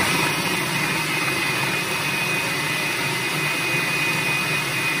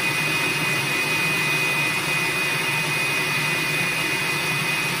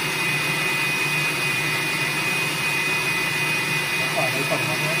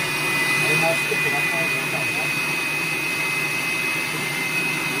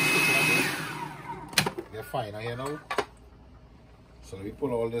 They're fine here now. So we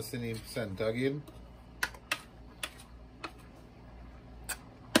put all this in the center again.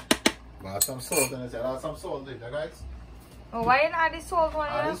 Add some salt in it. Add some salt in it, guys. Oh, why not add the salt one?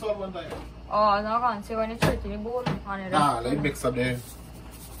 Add the salt one time. Oh, no, I can't see when you put it in the bowl. Nah, let me mix up the.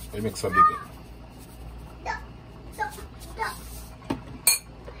 Let me mix up the.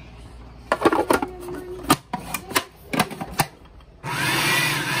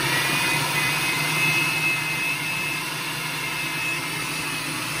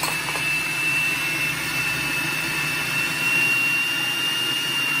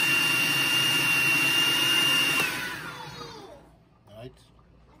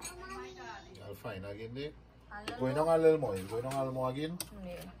 Fine again there. Going on a little more. Going on a little more again.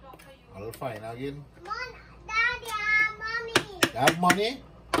 A little fine again. Daddy, mommy. You have money?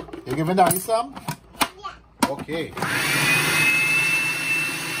 You giving daddy some? Yeah. Okay.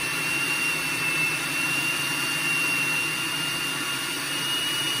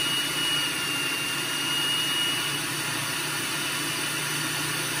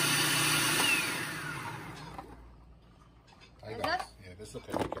 I got it. Yeah, this is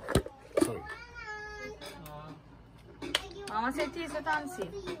okay. Sorry. Mama said taste it and see.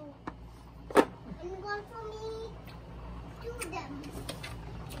 And one for me. To them.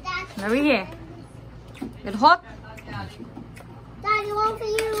 That's Now we here. It's hot. Daddy, one for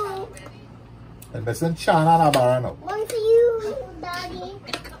you. And listen, channa and bara now. One for you, Daddy.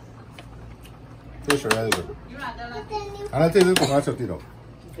 Fish are really good. But then you And I'll tell you the coconut chutney now.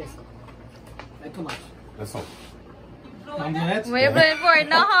 Like too much. That's all. 9 minutes? We're playing for it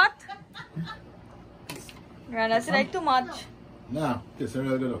now hot. Yeah, that's like too much. Nah, it's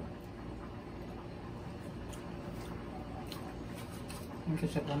really good. You can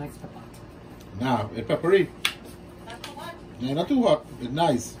check the next pepper. Nah, it's peppery. Yeah, not too hot. It's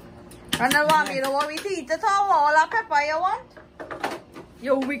nice. And then want me to want me to eat it all that pepper you want?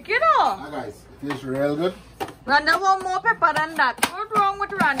 You're wicked, oh. Ah, guys, it tastes real good. And then want more pepper than that. What's wrong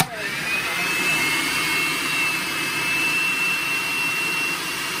with Randall?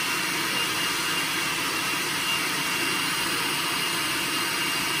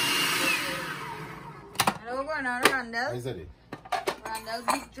 Hello, we're going on Randall. I said it. Randall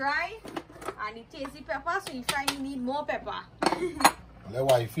big dry and it tasty pepper, so you find you need more pepper. Let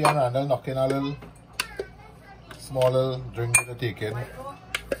wifey and Randall knocking a little small little drink to take in.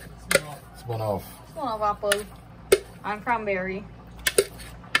 Spoon off. Spoon of apple and cranberry.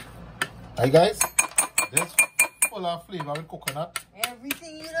 Hi guys, this full of flavor with coconut.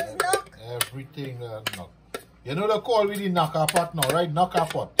 Everything you just knock. Everything knock. You know the call with the knocker pot now, right? Knocker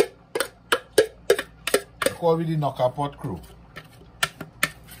pot. The call with the knocker pot crew.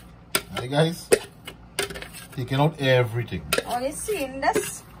 Hi guys, taking out everything. Only seeing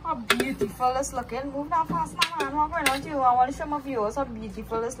this, how beautiful it's looking. Move now fast, man. What going on to you? I want to show my viewers how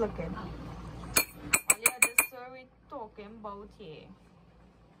beautiful it's looking. Oh yeah, this is what we're talking about here.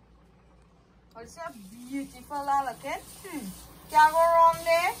 Oh, see how beautiful that looking. Can't go wrong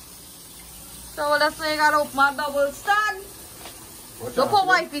there. So that's why you gotta open my double stand. Don't put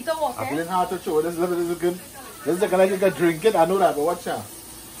wifey to walk, I'm eh? feeling hard to show. This is good. This is like you can drink it. I know that, but watch out.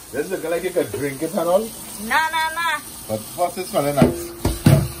 This is like you can drink it and all. Nah. But first it's smelling nice.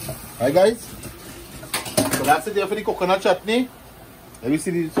 Right guys? So that's it there for the coconut chutney. Let me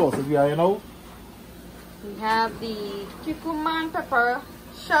see the sauces we are, you know. We have the cucumber and pepper,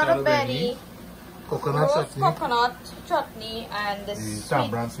 shadow berry, coconut roast chutney, coconut chutney, and the the sweet.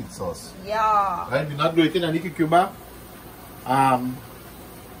 tamarind sweet sauce. Yeah. Right, we're not grating any cucumber. Tell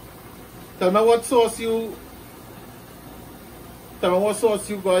me what sauce you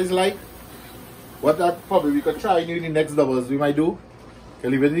guys like. What that probably we could try in the next doubles we might do. Okay,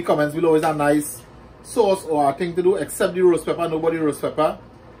 leave it in the comments below. Is a nice sauce or a thing to do except the roast pepper. Nobody roast pepper.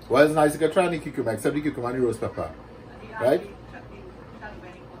 Well, it's nice you can try any cucumber, except the cucumber and the roast pepper. Right?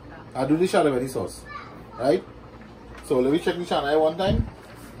 I do the shallow sauce. Right? So let me check the channa one time.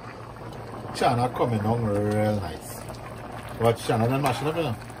 Channa coming on real nice. What channa and mashing up, you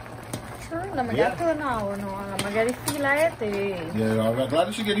know? Sure, let me get to an hour now. Let me get the feel like it. Yeah, I'm glad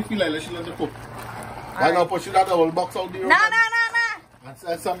that she get the feel like she let it cook. Right now, push that whole box out there. Nah.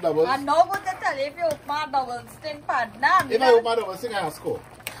 And some doubles. I know what to tell you if you open my doubles, think bad. Nah, if I open my doubles, I can score.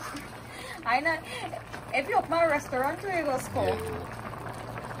 I know. If you open my restaurant, you go score. Yeah.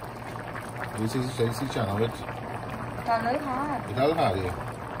 You see channel with? It's a little hard. It's all hard, yeah.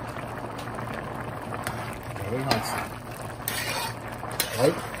 Very hard.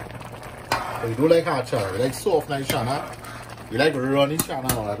 Right? So you do like hard chana. You like soft nice chana. You like runny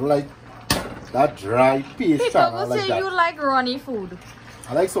chana. I do like that dry paste chana. People will say you like runny food.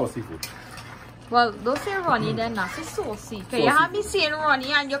 I like saucy food. Well, don't say runny, then not say saucy. Okay, you have me saying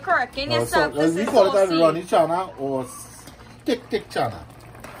runny and you're correcting yourself to say we call it a saucy. runny chana or thick chana.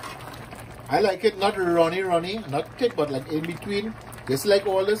 I like it not runny, not thick, but like in between. Just like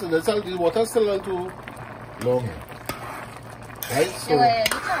all this, and the water still a little too long here. Right? So, Yeah,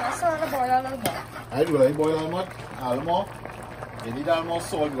 the chana still to boil a little bit. right, will I boil almond? You need almond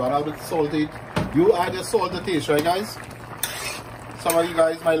salt, you got a little bit salty. You add your salt to taste, right guys? Some of you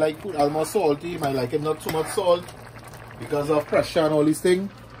guys might like food almost salty, might like it not too much salt because of pressure and all these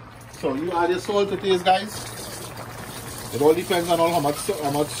things. So you add your salt to taste, guys. It all depends on how much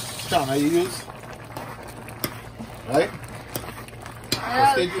chana you use. Right?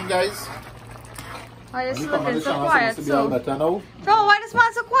 So stay tuned, guys. I just When you come looking on the so channel, quiet, supposed to be all so. better now. So why this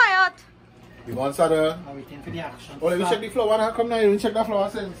man so quiet? We want to start Waiting for the action. oh, let me check the flour. Now come now, you check the flour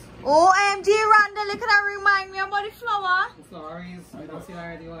since. OMG, Randall, you can remind me about the flour? The flour is, I don't see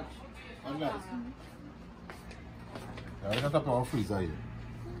already watch. Oh, nice. Yeah, we're going to put our freezer here.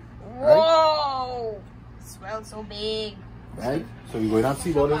 Whoa! Smells so big. Right? So we're going to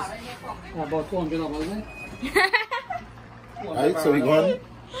see about this. About 200 levels, eh? Right? So we're going.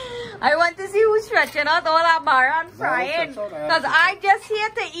 I want to see who's stretching out all that bara and frying. stretch out, Because I just here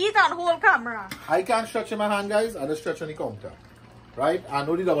to eat on whole camera. I can't stretch in my hand, guys. I just stretch on the counter. Right? I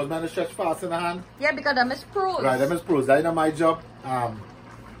know the doubles man stretch fast in the hand. Yeah, because them is pros. Right, them is pros. That's not my job.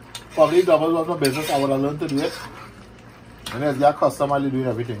 Probably doubles was my business. I would have learned to do it. And there's their customer doing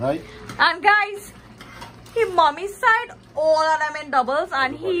everything, right? And guys, his mommy's side, all of them in doubles,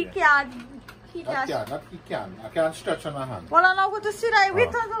 and he can't. He Not can't. can, not he can. I can't stretch on my hand. Well, I'm not going to sit there. Wait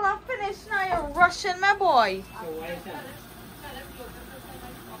until I finish now. You're rushing, my boy. So why is that?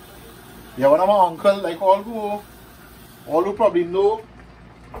 Yeah, one of my uncle, like all who probably know,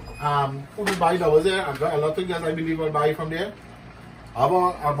 who will buy doubles there. I've got a lot of guys I believe will buy from there. I have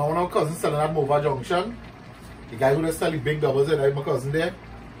one of our cousins selling at Mova Junction. The guy who does sell the big doubles there, that's my cousin there.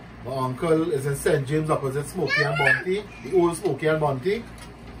 My uncle is in St. James opposite Smokey and Bounty, the old Smokey and Bounty.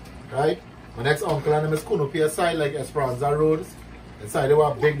 Right? My next uncle and him is Kunopia side, like Esperanza Road. Inside there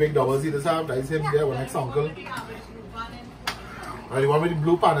were big doubles he does have. That is him there, my next uncle. Right, the one with the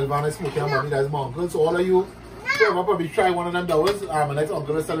blue panel van is Smokey and Bounty, that is my uncle. So all of you, whoever probably try one of them doubles, my next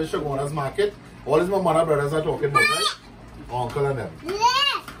uncle is selling Shoguna's Market. All his my mother brothers are talking about, right? My uncle and them.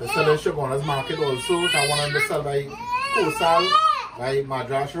 They're selling Shoguna's Market also. That one of them sell by Kosal, by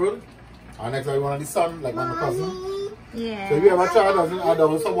Madras Road. And next I one of the son, like my cousin. Yeah. So if you ever try a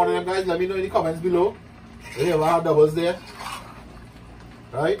doubles from one of them guys, let me know in the comments below. If you ever have doubles there.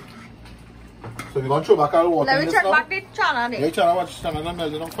 Right? So we're going to throw back our water. Let in me this check now. back the channel Yeah, there. chana watch chana and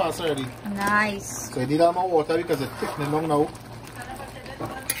melting down fast already. Nice. So you need more water because it's thickening down now.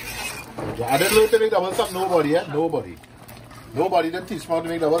 I didn't know to make doubles up nobody, yeah? Nobody. Nobody didn't teach me how to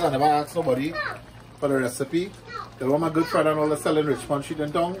make doubles. I never asked nobody for the recipe. They were my good friend and all the selling Richmond Street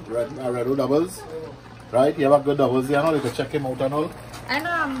in town, Redo Doubles. Right? You have a good doubles there now, you can check him out and all.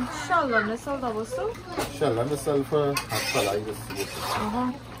 And Sheldon is all doubles too. Sheldon the sell for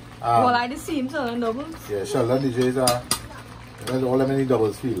Well, I just see him selling doubles. yeah, Sheldon DJs are all them any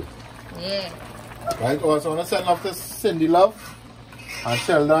doubles feel. Yeah. Right? Also I want to send off to Cindy Love and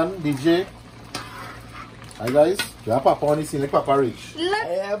Sheldon DJ. Hi guys. You have Papa on the scene like Papa Rich.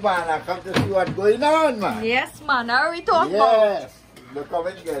 Hey man, I come to see what's going on, man. Yes, man. I already talked Yes. Look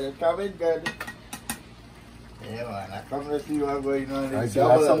coming good, coming good. Yeah man, I come to see what's going on. Right, so you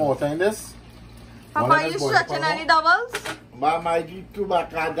have some water in this. about. One Papa, of you them boil stretching for any doubles? Mama, I eat too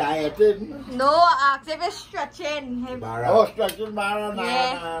much dieting. No, I asked if you're stretching. Bara. Oh, stretching Mara,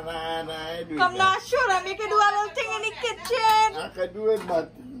 Yeah. nah. Come now, sure, I make you do a little thing in the kitchen. I can do it,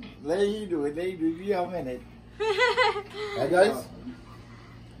 but let you do it. Give you a minute. Right guys?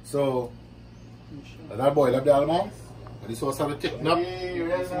 So let that boil up the almond. When the sauce have a thicken up,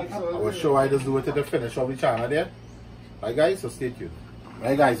 I will show how I just do it to the finish of the chana there. Right guys, so stay tuned.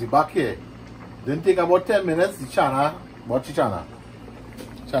 Right guys, we're back here. Didn't take about 10 minutes, the chana, watch the chana.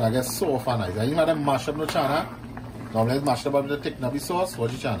 Chana gets soft and nice. I even had to mash up the chana. Normally it's mashed up with the thicken up the sauce,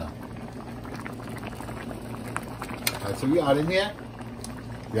 watch the chana. Right, so we add in here.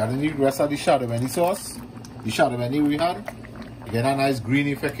 We add in the rest of the shadowmeni sauce. The shadowmeni we had. You get a nice green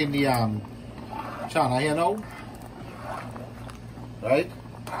effect in the chana here now. Right?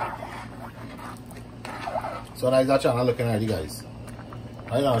 So nice that chana looking already, guys.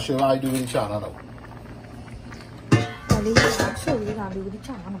 Right now, I'll show you how I do in chana now. I'll show you how to do the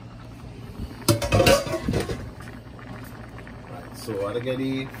chana. Right, so I'll get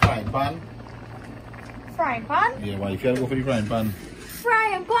the frying pan. Frying pan? Yeah, well, if you go for the frying pan.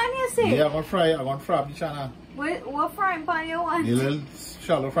 Frying pan, you say? Yeah, I'm going to fry up the chana. What frying pan you want? The little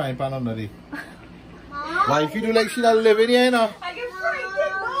shallow frying pan under the. Why, if you do like she not live in here, you know? I get fried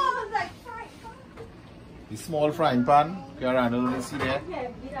balls like frying pan. The small frying pan. You around the see there. Yeah,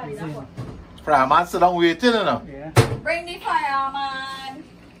 get out. Fry man sit down waiting, you know? Yeah. Bring the fire, man.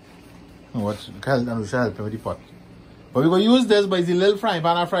 What? I'm going to help him with the pot. But we're going to use this by the little frying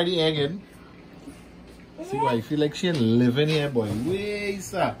pan and fry the egg in. See why I feel like she ain't living here, boy. Wait,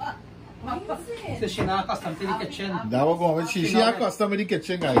 sir. So she's not accustomed to the kitchen. That was going with she accustomed to the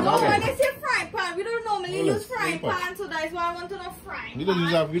kitchen, guys. No, Okay. when they say frying pan, we don't normally Oh, use let's frying put. pan, so that's why I want to know frying We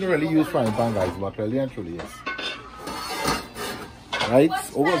pan. don't really use frying pan, guys, but really and truly, yes. Right? What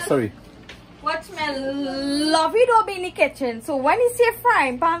Oh, smell? sorry. What smell lovely don't be in the kitchen. So when you say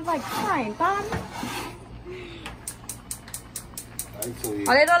frying pan, like frying pan. Right, so we,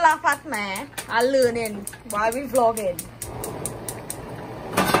 Oh, they don't laugh at me. I'm learning while we vlogging.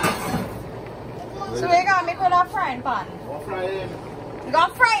 So we're gonna make with a frying pan. what frying? You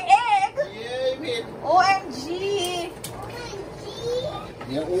gonna fry egg? Yeah, mate. OMG.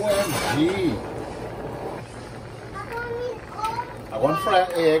 Yeah, OMG. I want to fry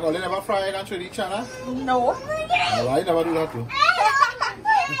an egg. Only never fry egg and throw the chana. No. No, I never do that too.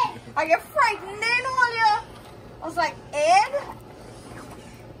 I get frightened then all you. I was like, egg?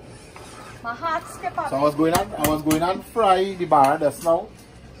 My heart skip up. So I was going on fry the bara just now.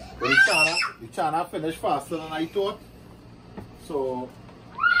 But the chana finished faster than I thought. So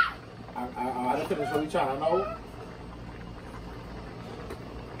I had to finish with the chana now.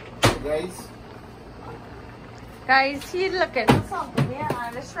 Guys. Guys, he's looking for something here.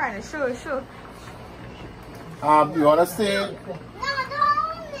 I'm just trying to show. You want to say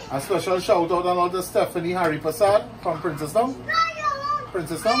a special shout out on all the Stephanie Harry Prasad from Princess Town?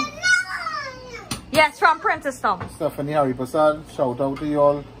 Princess Town? Yes, from Princess Town. Stephanie Harry Prasad, shout out to you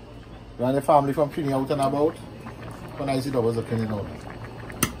all. You and the family from Trini out and about. So nice it was looking in out.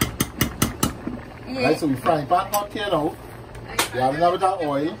 Yeah. Right, so we frying pan hot here now. We have a little bit of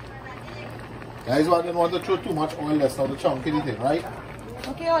oil. Guys, we didn't want to throw too much oil, that's not the chunky thing, right?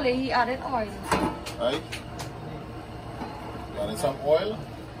 Okay, Ollie, he added oil. Right? We added some oil.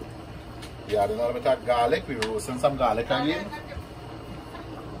 We added a little bit of garlic. We roasting some garlic again.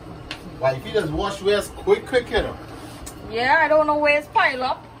 Why, if you just wash waste quick, you know. Yeah, I don't know where it's piled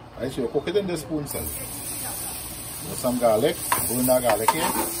up. Right, so you cook it in this spoon cell. With some garlic. Put in that garlic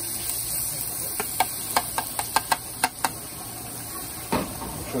here.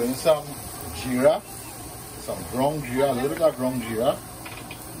 Throw in some jeera. Some ground jeera, a little bit of ground jeera.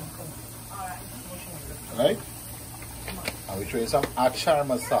 Right? And we throw in some achar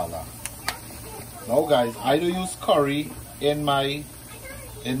masala. Now guys, I do use curry in my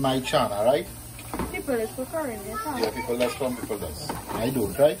chana, right? People is for curry, Yeah, people does from people does. I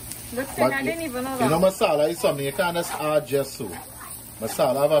don't, right? Good thing I didn't even know You know, that. masala is something you can't just add just so.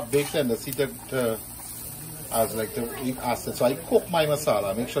 Masala have a big tendency to eat acid. So I cook my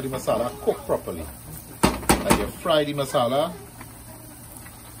masala, make sure the masala cook properly. Like you fry the masala,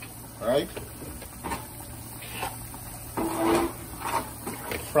 right?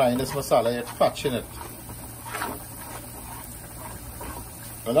 Frying this masala, you're patching it.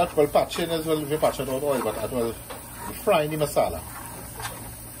 Well, not well patching as well, we patch it out oil, but as well frying the masala.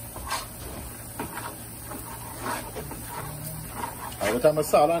 I put a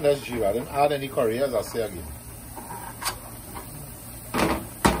masala and that's jeera. I didn't add any curry, as I say again.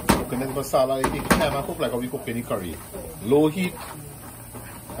 Cooking this masala, you take time and cook like how we cook any curry. Low heat,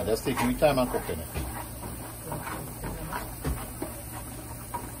 and just taking your time and cooking it.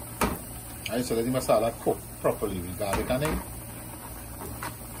 Alright, so let the masala cook properly with garlic and egg.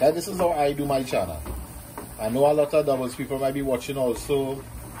 And this is how I do my channel. I know a lot of doubles people might be watching also,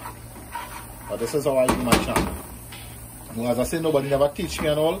 but this is how I do my channel. Now, as I say, nobody never teach me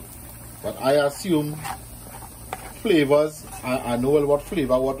and all, but I assume flavors. I know what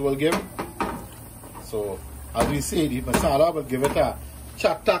flavor what will give. So as we say, the masala will give it a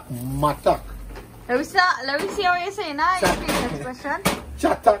chatak matak. Let me see how you say now. Expression.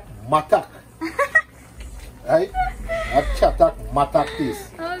 Chatak matak. Right? A chatak matak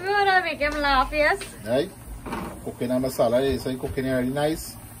taste. Oh good, I make him laugh, yes. Right? Coconut masala is cooking very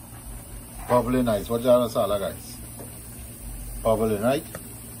nice. Bubbling nice. What's your masala, guys? Bubbling, right?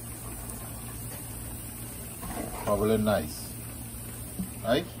 Bubbling nice.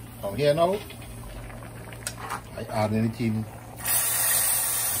 Right? From here now, I add anything.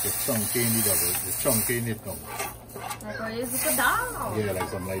 It's chunky in the double. It's chunky in it now. Like what you put down? Yeah, like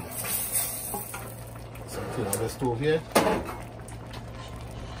something like that. Something on the stove here.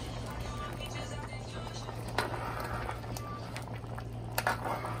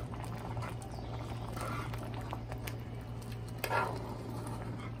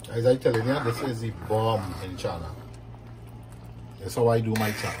 As I telling you, this is the bomb in channa. That's how I do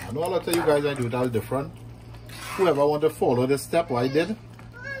my channa. I know a lot of you guys I do it all different. Whoever want to follow this step what I did,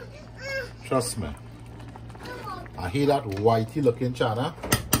 trust me. I hear that whitey looking channa.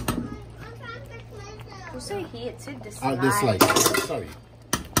 Who say heat? Say dislike. I dislike it. Sorry.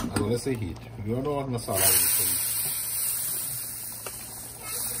 I'm gonna say heat. You don't know what masala is.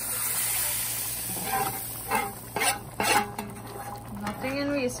 Nothing in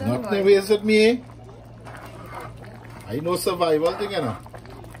reason. Nothing ways with me. I know survival thing, you know.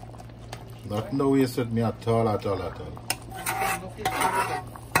 Nothing no waste with me at all, at all, at all.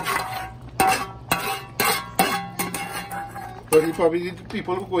 But you probably need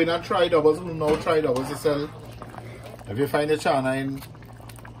people who go in and try doubles, who know try doubles to sell. If you find a channa in,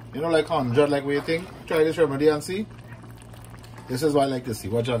 you know, like 100, like what you think, try this remedy and see. This is what I like to see.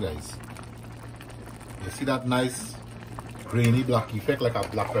 Watch out, guys. You see that nice grainy black effect, like a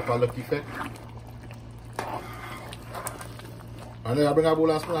black pepper look effect? And then I bring a bowl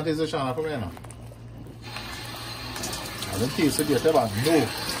and spoon and taste the channa for me now. I don't taste it yet, but no.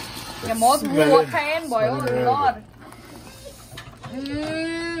 Your mouth watering, boy. Oh, Lord.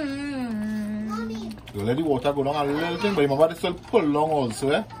 You let the water go down a little thing, but remember this will pull long also,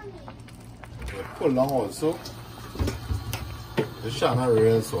 eh? It will pull long also. The channa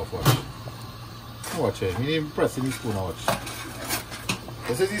real soft, watch. Watch it. You need to press in the spoon, watch.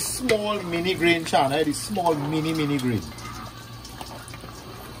 This is the small mini grain channa, eh? The small mini grain.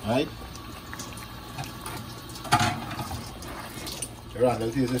 Right?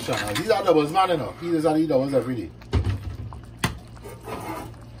 Randall taste the channa. These are doubles, man, you know. These are the doubles every day.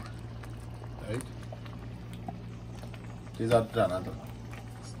 Right? These are channa.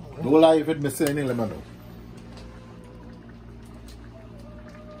 Don't lie if it misses any lemon, though.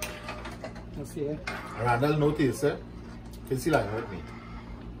 Let's see. Randall, no taste, eh? You see line with me.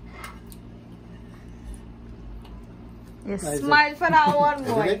 Yes, smile for that one,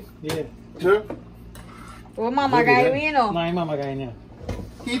 boy. Yeah. Sure? Oh, mama guy, we know. My mama guy, yeah.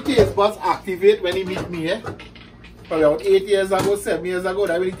 He taste buds activate when he meet me, eh? Probably about 8 years ago, 7 years ago,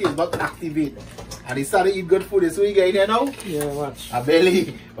 that when he taste buds activate. And he started to eat good food. So he get in here now? Yeah, watch. A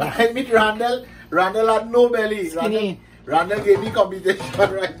belly. When I meet Randall, Randall had no belly. Skinny. Randall gave me competition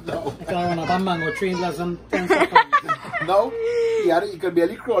right now. I can't run up a mango tree in less than 10 seconds. Now, he could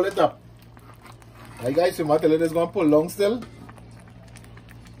barely crawl it up. Right, guys, you might tell it is going to pull long still.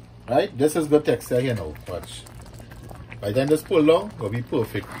 Right, this is good texture here now. Watch. By the time this pull long, it will be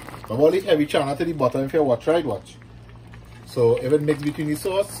perfect. But all the heavy channa to the bottom if you watch, right? Watch. So if it mix between the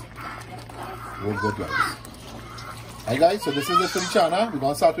sauce, it will good, guys. Right, guys, so this is it for the channa. We're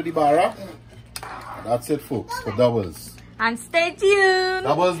going to start with the bara. That's it, folks, for doubles. And stay tuned.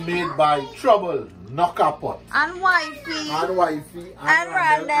 Doubles made by Trouble, Knockapot, And wifey. and Wifey, and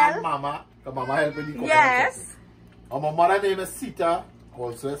Randall, and Mama. So Mama helping the cooking. Yes. And my mother name is Sita,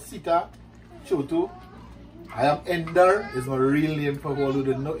 also Sita Chotu. I am Ender, is my real name for all who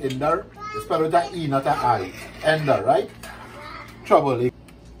didn't know. Ender, it's spelled with an E, not an I. Ender, right? Trouble.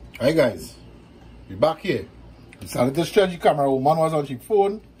 Alright, guys, we're back here. We started to stretch the camera. Woman was on her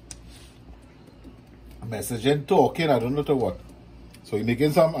phone, messaging, talking, I don't know to what. So we're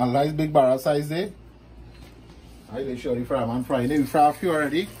making some a nice big bara size there. I make sure you fry man Friday. We fry a few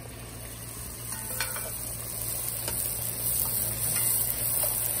already.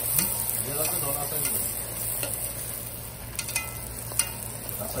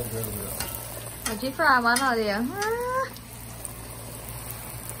 What you fry one or there?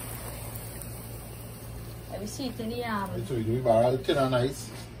 Let me see it in the So we do bara thin and nice.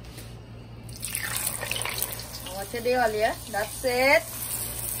 What you do earlier? That's it.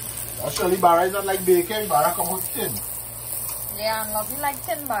 Actually, bara is not like bacon. Bara come out thin. Yeah, I'm lovely like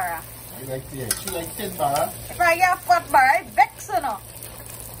tin bara. I like the egg. She like thin bara. If I get a fat bara, I vex her now.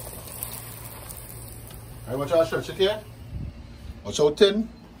 I watch our stretch it here. Watch how thin.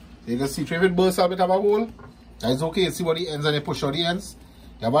 You can see if it bursts a bit of a hole. That's okay. See what the ends and you push out the ends.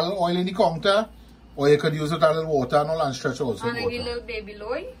 You have a little oil in the counter. Or you could use it a little water and all and stretch also. And I get a little baby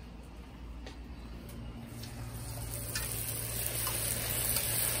loy.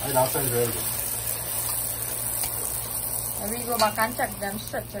 That sounds very good. And we go back and check them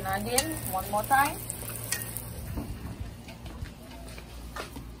stretching again. One more time.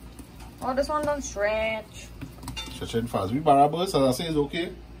 Oh, this one don't stretch. Stretching fast. We bara burst, as I say, is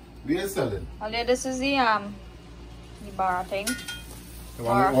okay. We are selling. Okay, this is the bara thing. You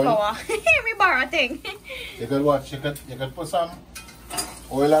Bara want oil? flour. Me bara thing. You could watch. You could put some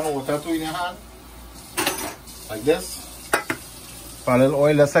oil and water too in your hand. Like this. Put a little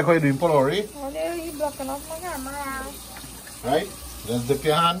oil. That's like how you're doing pulori. Oh, there you blocking off my camera. Right? Just dip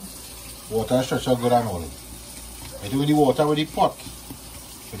your hand. Water stretch out good and all. You do the water with the pot.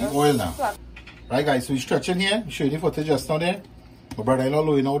 With the oil now. Right guys, so we're stretching here. Show you the footage just now there. My brother-in-law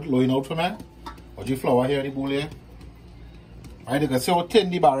lowing out for me. Watch the flour here in the bowl here. Right, you can see how thin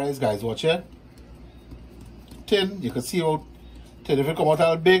the bara is, guys. Watch it. Thin. You can see how thin. If it come out a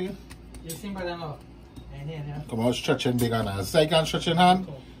little big, You see better now. come out stretching big and as I can stretch in hand,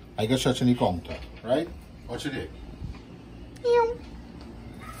 I can stretch in the counter. Right? Watch it here.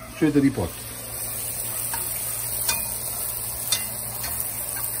 Straight to the pot.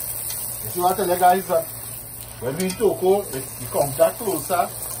 You see what I tell you guys that when we in Toko, it's the counter closer.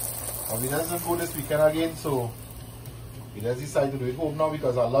 And we doesn't go this weekend again, so we just decided to do it home now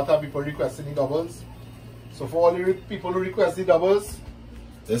because a lot of people requesting the doubles. So for all the people who request the doubles,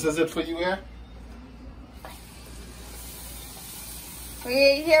 this is it for you here.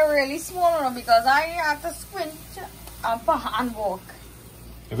 We here really small now because I have to squint and walk.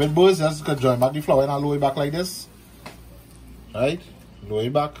 If it bursts, just join back the flour and I'll lower it back like this. Right? Lower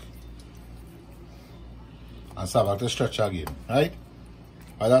it back. And start back to stretch again. Right?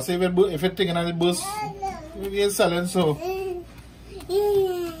 As I say, if it taking and it bursts, we ain't selling, so.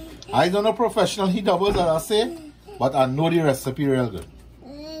 I don't know professional heat doubles, as I say, but I know the recipe real good.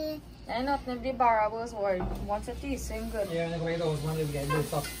 And not if the bara was worried. Once it tastes good. Yeah, and the those ones will get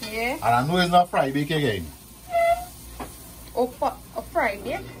loose up. Yeah. And I know it's not fry bake again. Oh, fried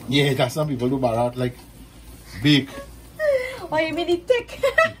bake? Yeah, that's some people do bara like bake. Oh, you mean the thick?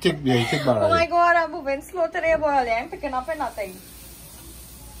 You take bara. Oh my god, I'm moving slow today, boy. I'm picking up nothing.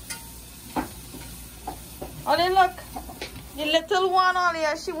 Oh, then look. The little one on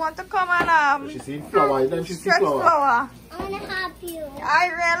here, she want to come and She see flour, then she see stretch flour. flour. I want to help you. I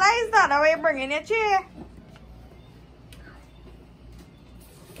realized that. Are we bringing your chair?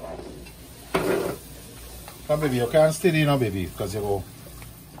 Come baby, you can't stay there now baby, because you go.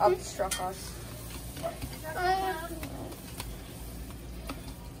 Obstruct us.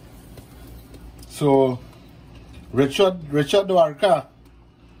 So, Richard Dwarka,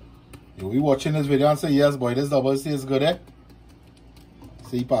 we watching this video and say, yes boy, this double tastes good, eh? So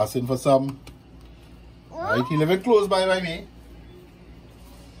he passing for some. Right, he living close by me.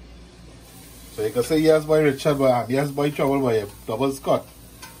 So you can say, yes boy Richard, boy, yes boy trouble boy, double Scott.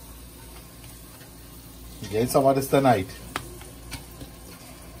 You get some of this tonight.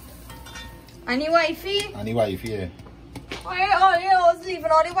 Any wifey? And the wife, yeah. Oh, you know,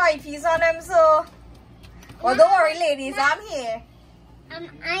 leaving all the wifeys on them, so. Well, don't worry, ladies, I'm here. I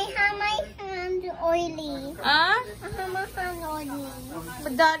have my hand oily. Huh? I have my hand oily.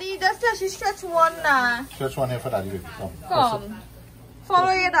 But daddy, just let you stretch one now. Stretch one here for daddy, baby. Come. Come.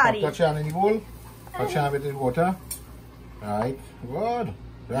 Follow your daddy. Touch your hand in the bowl. Touch your hand with the water. Right. Good.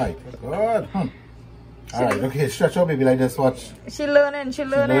 Right. Good. Alright, okay, stretch out baby like this, watch. She learning, she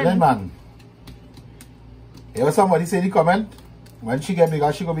learning. Learning, man. Hear somebody say in the comment, when she get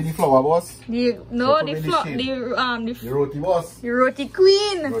bigger, she gonna be the flower boss. The roti boss. the roti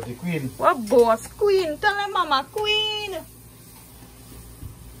queen. Roti queen. What boss queen? Tell her mama queen.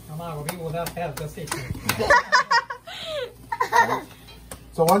 Mama, will be with that help the station.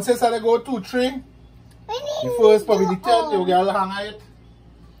 So once you start to go 2, 3, the first probably the 10, you get a hang of it.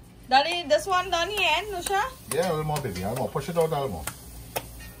 Daddy, this one done here, Nusha? Yeah, a little more baby, a little more. Push it out a little more.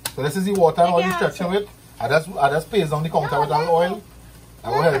 So this is the water all you stretching with. I just paste on the counter with a little oil. I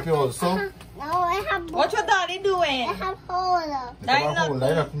will help you also. No, I have. What your daddy doing? I have hole. It's about hole,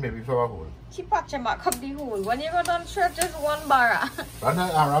 like nothing baby for a hole. She patching back up the hole. When you go down stretch just one bara.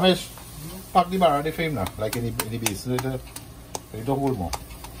 Ramesh, pack the bar the frame now, like in the base. Little hole more.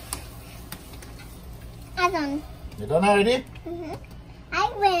 I done. You done already? I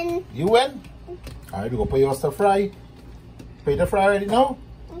win. You win? Alright, you go put your stuff fry. Put the fry already now?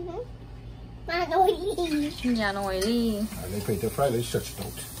 Man oily. Yeah, no oily. And they pay to fry, let's stretch it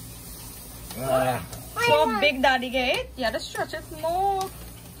out. So big daddy get it? Yeah, just stretch it more.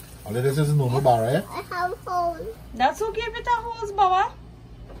 All of this is normal bara, eh? I have hole. That's okay with the holes, Baba.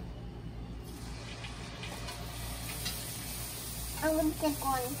 I'm gonna take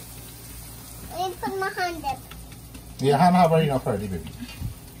one. I need to put my hand up. Yeah, hand have enough already, baby.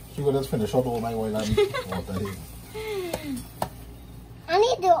 She will just finish up all my oil and water here. I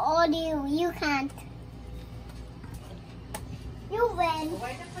need to do all you. You can't. You win.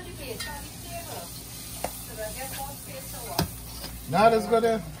 Nah, that's good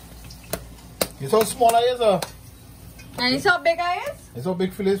there. It's how small I is, And it's how big I is? It's how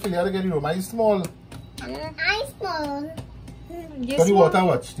big fillet fillet to get you. Mine is small. Yeah. I small. So the water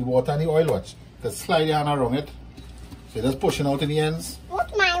watch, the water and the oil watch. Just slide your hand around it. So you're just pushing out in the ends.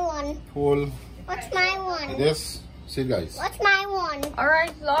 What's my one? Pull. What's my one? Like this. See guys. What's my one?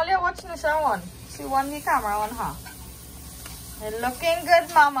 Alright, Lolly, watch this one. See one the camera on her. You're looking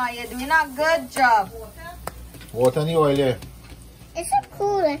good, Mama. You're doing a good job. Water and the oil there. It's so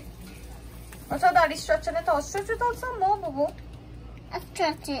cool. What's your daddy stretching it out? Stretch it out some more, boo boo. I'll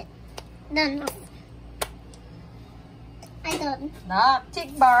stretch it. Done. I done. Nah,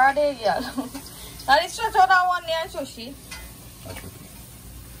 thick bara there, girl. Daddy stretch out that one there, Shoshi.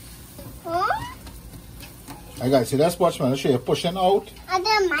 Huh? Hey guys, see that's watch man. Let's show you pushing out. I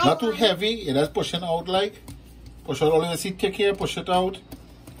done my Not too one. heavy. You're just pushing out like. Push out all the see thick here, push it out.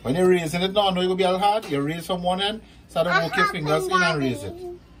 When you're raising it now, I know you're going to be a little hard. You raise from one end, start to work your fingers in and raise it.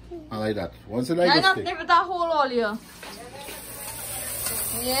 I like that. Once you like Line this up, thing. give it a hole all here.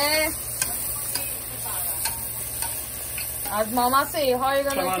 Yeah. As Mama say, how you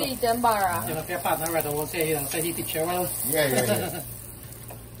gonna feed them bara? You know, if your partner read, I will say he picture well. Yeah.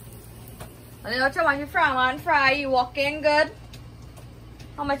 And then what you want you from and fry, you walking good?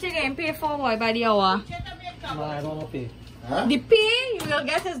 How much you getting paid for boy by the hour? No, I don't know pay. Huh? The pay you will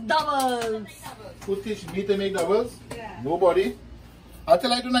get is doubles. Who teach me to make doubles? Yeah. Nobody.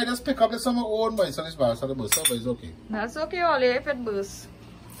 Until I do not just pick up the summer own boy, so this bar, so the bus, but it's okay. That's okay, Ollie, if it bursts.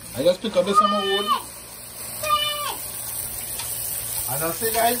 I just pick up the summer own. And I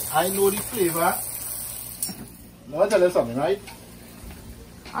say guys, I know the flavor. Now I tell you something, right?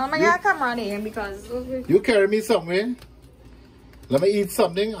 I'm gonna get a camera there because You carry me somewhere. Let me eat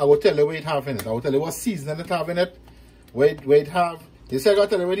something. I will tell you what it have in it. I will tell you what seasoning it have in it. Where it have. You say I got to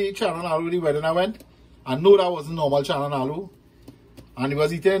tell you when you eat channa aloo the wedding I went. I know that wasn't normal channa aloo. And it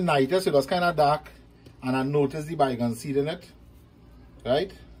was eaten at night, so it was kind of dark. And I noticed the bygone seed in it.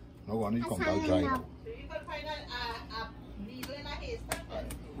 Right? No one it comes out dry now.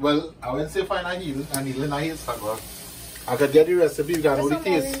 Well, I wouldn't say find a needle in a haystack, but I could get the recipe, you can know the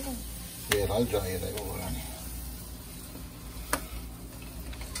taste. Yeah, I'll dry it like over on.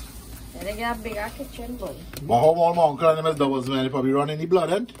 they get a bigger kitchen boy. But how more my uncle and them is doubles, man? They probably run any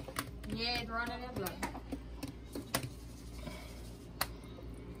blood, eh? Yeah, it run in your blood.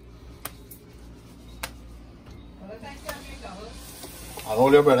 And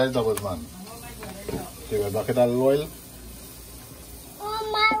all your brother is doubles, man. So you bucket of oil. Oh,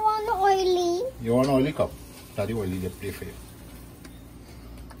 my one oily. You want an oily cup? Daddy oily, they play for you.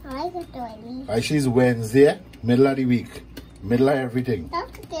 I like it oily. Actually, it's Wednesday, middle of the week. Middle of everything.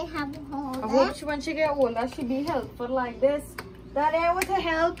 That's what they have a hole. I hope when she get older, she be helpful like this. Daddy, I want to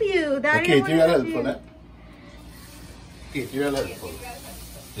help you. Daddy, Katie, I want to you're help helpful, you. eh? Katie, you're helpful.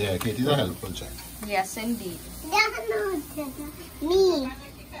 Yeah, Katie's a helpful child. Yes, indeed. Me.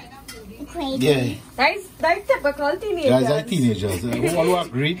 Crazy. Yeah. That's typical teenagers. Guys are teenagers. All who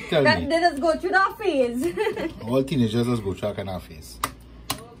agree, tell That me. they just go through that phase. All teenagers just go through that kind of phase.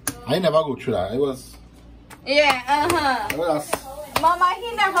 I never go through that. I was... Yeah, I was Mama,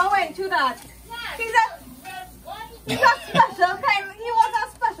 he never went through that. He's a special kind. He was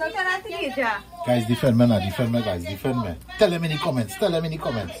a special kind of teenager. guys, defend me now. Defend me, guys. Defend me. Tell them in the comments. Tell them in the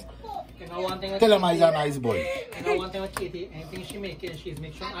comments. You know one thing with Tell him he's a nice boy. You know one thing with Katie, anything she make it, she's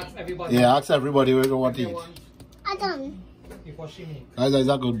make sure ask everybody. Yeah, ask everybody where they want to They eat. want I done. before she make. Guys, he's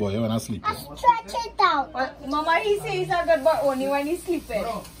a good boy when I sleep. I stretch it out. But Mama, he says he's a good boy only when he's sleeping.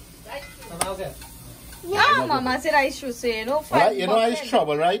 So now that. Yeah, Mama said I should say no. Right? You know I is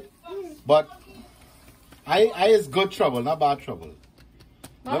trouble, right? But I is good trouble, not bad trouble.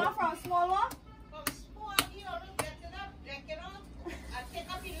 Mama from small one?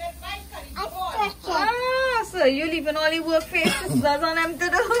 I stretch it. Ah, so you leaving all the work faces that's on them to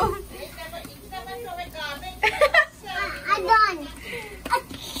do. I done.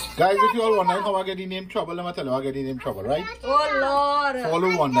 Guys, if you all wonder how I get the name trouble, let me tell you how I get the name trouble, right? Oh Lord. All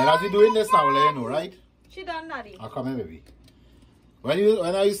who wonder, as you doing this now, let you know, right? She done, Daddy. I'll come here, baby. When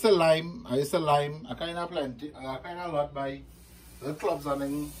I used to lime, I kind of plenty, kind of lot by the clubs and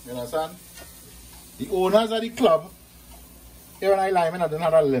then, you understand? The owners of the club, here when I lime, I didn't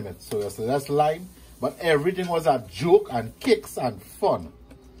have a limit. So that's lime, but everything was a joke and kicks and fun.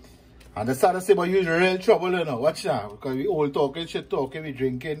 And they started to say, but you're in real trouble, you know. Watch now, because we all talking, shit talking, we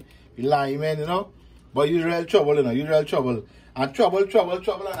drinking, we liming, you know. But you're in real trouble, you know, you're in real trouble. And trouble, and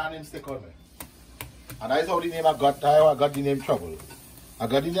that name stick on me. And that's how the name I got the name Trouble. I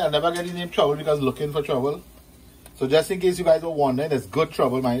never get the name Trouble because looking for trouble. So just in case you guys are wondering, there's good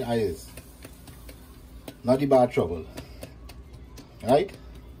trouble my eyes. Not the bad trouble. Right?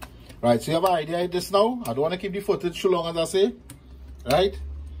 Right, so you have an idea of this now. I don't want to keep the footage too long as I say. Right?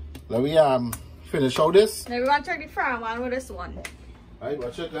 Let me finish out this. Now we want to check the front one with this one. Right,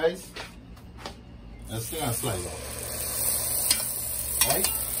 watch it guys. Let's see and slide out. Right?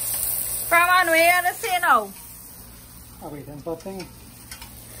 Front one, where you want to say now? Oh, wait, I'm putting.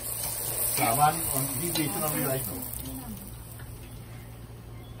 He's waiting on me right now.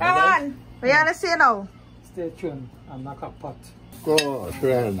 Front one, where you want to say now? Stay tuned. I'm not a pot. Good,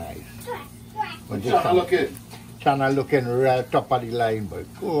 real nice. But Channa looking. Channa looking real top of the line, boy.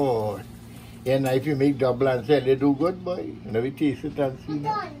 Good. Yeah, now if you make double and sell, they do good, boy. You know, we taste it and see it.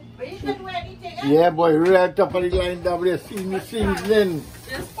 Yeah, boy, real top of the line double. You're seeing the seasoning.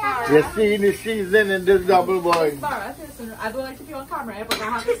 You're seeing the seasoning in this double, boy. Bara, I don't like to be on camera, but I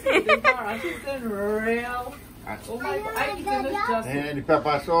have to say this bara tasting real. Oh my God, I eat this just. And the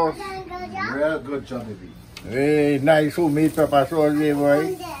pepper sauce. Real good Johnny B. Very nice homemade pepper sauce there,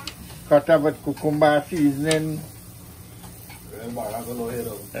 boy. Cut up with cucumber seasoning. Real bara go ahead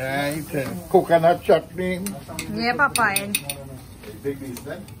of. Right, and coconut chutney. Yeah, Papa. Big piece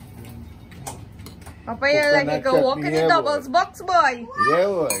then. Papa, you like to go walk in the doubles box, boy. Yeah,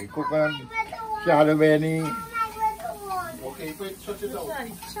 boy. Coconut chardonnay. Okay, quick, shut it out.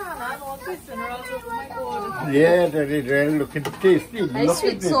 Channa, no tasting real. Oh my God. Yeah, that is really looking tasty. Nice Look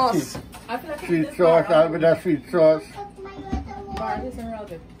sweet at this sauce. cheese. I feel like Sweet sauce, all with that sweet sauce. bara tasting real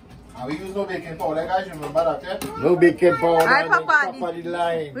good. And we use no baking powder, guys. Remember that, yeah? No baking powder. Alright, no Papa, top of the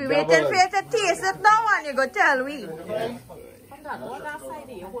line. We waiting for you to taste it now and you go tell we. From that one last side,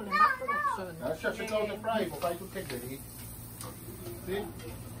 you're holding back production. Now shut it out and fry for 5 to 10 minutes. See?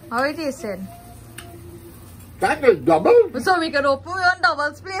 How it tasting? That is double? So we can open your own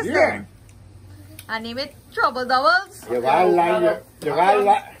doubles place Yeah. then. And name it Trouble Doubles. You got line. You got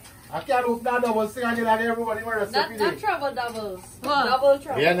line. I can't open that double thing and like everybody my recipe. Not trouble doubles. What? Double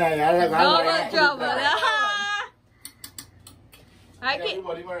trouble. Yeah, nah, yeah, Double Trouble. I can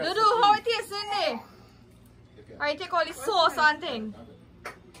Everybody my recipe. do how it tasting there. I take all the sauce and thing.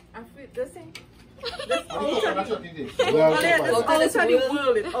 I feel the same. Coconut chutney this. It's outside the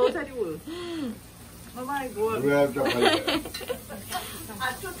world. It's outside the world. Oh my God. Real chocolate.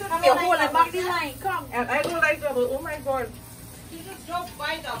 Come here, hold it back the line. Come. And I don't like double. Oh my God. You just don't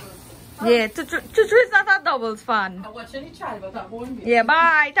buy double. Yeah, Chuchu is not a doubles fan. I'm watching the child, but I won't be. Yeah,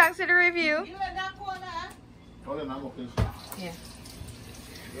 bye. Thanks for the review. Hold on, I'm okay. Yeah.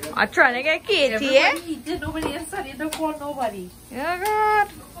 I'm trying to get Katie, eh? Everybody eat it. Nobody inside it. Don't call nobody. Oh, God.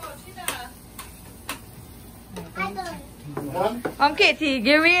 One. Katie,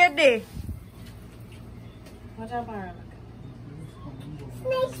 give me a day. What about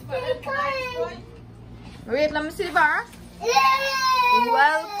Wait, let me see the bar.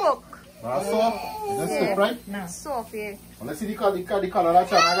 Well cooked. Soft. Is this it, right? No. Soft, yeah. Well, let's see the color of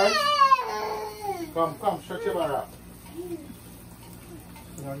Channa, guys. Come, stretch your bar up.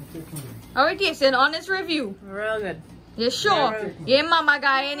 How it tasting? Honest review. Real good. You sure? Yeah, mama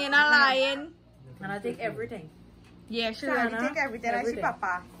guy and you're not lying. And I take everything. Yeah, sure. I take everything. I see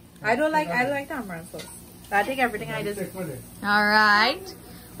Papa. I don't like tamarind sauce. I take everything I just. Alright.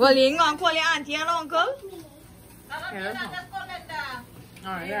 Well, you going to call your auntie and uncle?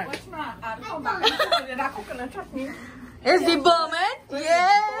 Alright. Is the Burman?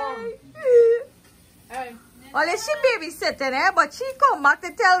 Yay! Well, she babysitting, eh? But she come back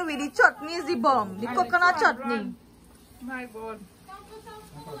to tell me the chutney is the bomb. The coconut chutney. My God.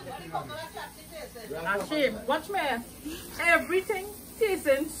 Watch me. Everything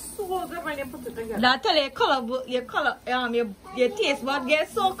tasting so good when you put it together. That tell your taste bud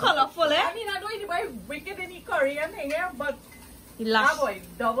gets so colorful, eh? I mean, I don't eat by wicked any curry and thing here, but Boy,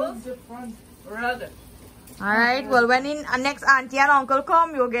 doubles different. Real good. Alright, well, when next auntie and uncle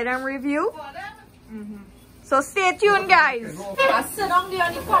come, you'll get them review. So stay tuned, guys. I sit down there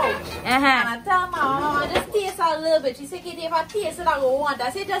on the couch and I tell Mama, just taste a little bit. She said, Kitty, if I taste it, I go want. I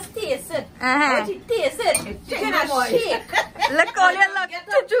said, just taste it. When she taste it, she gonna shake. Look, all your luck.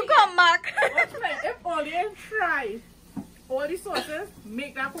 Chuchu come back. If all you try. all the sauces,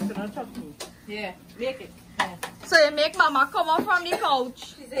 make that coconut chutney. Yeah, make it. Yeah. So you make Mama come up from the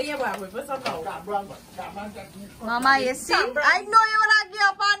couch. She said, yeah, well, we put some now. Mama, you see? I know you wanna get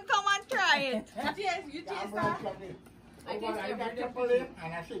up and come and try it. You taste that? I taste everything.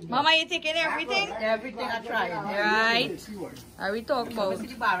 Mama, you taking everything? Everything I try. Right. Are we talk about?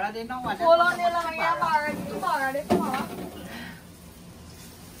 The bara, they don't want that. Hold on, you know, yeah, bara, they come on.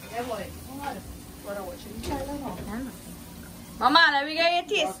 Yeah, boy. Mama, let me get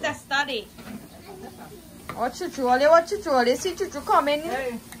your taste test study. What chuchu, see chuchu coming.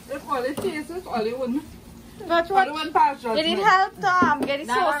 Hey, if all it tastes, it's all it wouldn't. That's what. Did it help get the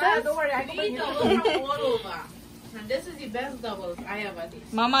sauces? Don't worry, I can eat all over. And this is the best doubles I ever did.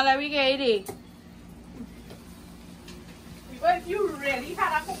 Mama, let me get it. But if you really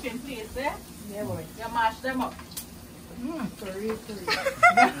had a cooking place there, yeah, boy, you mash them up. Oh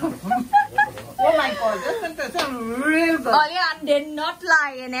my God, this thing tastes real good. Oh yeah, and they're not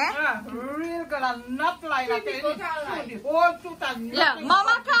lying, eh? Yeah, real good and not lying. I tell you, the whole truth and Yeah,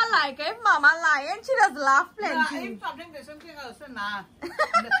 Mama can't like it. If Mama lying, she does laugh plenty. if something the same thing else, nah.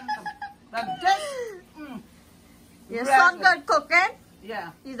 But this, Your son good cooking?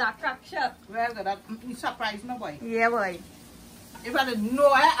 yeah, He's a crack chef. well good. That surprised me, boy. Yeah, boy. If I didn't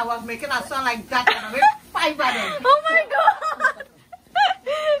know it, I was making a sound like that. And I made 5 of them. Oh my God!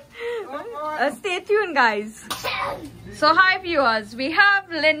 Oh, Stay tuned, guys. So, hi viewers. We have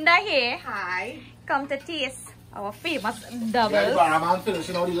Linda here. hi. Come to taste our famous Yeah, the double. bara man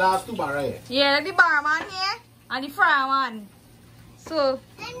finishing all the last 2 bara here. Yeah, the barman here and the fry one. So,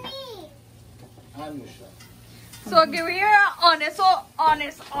 And me. And you shot. so give me your honest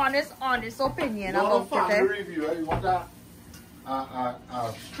opinion You want a about family it. review, you want a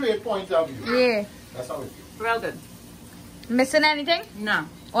straight point of view. Yeah. That's how it is. Well good. Missing anything? Nah,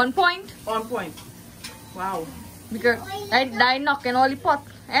 On point? on point. Wow. Because I knocking all the pot.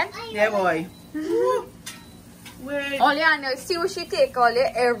 Eh? Yeah, boy. Wait. All you know, see what she take, all you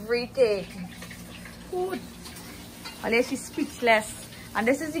everything. Good. All you, she's speechless. And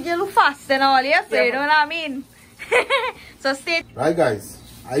this is the girl who fast and all you, so you know what I mean? So stay. Right, guys.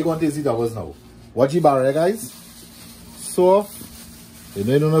 Are you going to taste the doubles now? Watch the bara, guys. Soft. You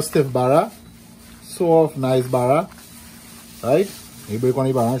know, no stiff bara. Soft, nice bara. Right? You break on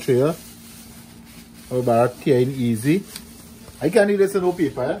the bara and show you. The bara tearing easy. I can't eat this in no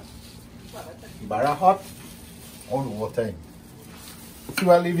paper. Eh? The bara hot all over time. See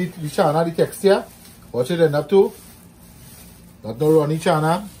what I leave the channa, the texture. Watch it end up too. Not no runny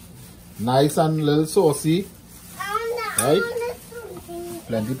channa. Nice and little saucy. Right?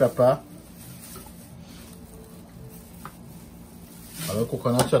 Plenty pepper. A little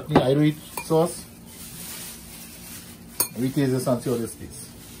coconut chutney. I do eat sauce. We taste this and see how this tastes.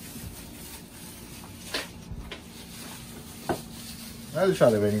 I'll show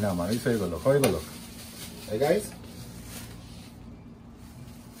you very now, man. How you go look? How you go look? Hey guys?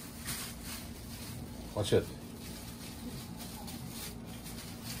 Watch it.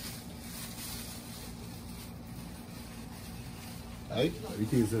 Right? We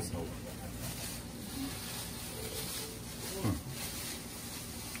taste this now.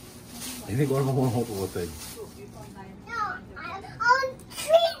 I think one more hot water. No, I'm on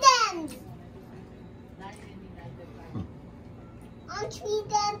Trini. On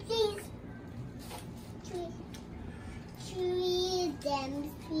Trini, please. Trini,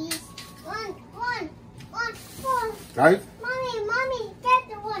 please. One. Right? Mommy, get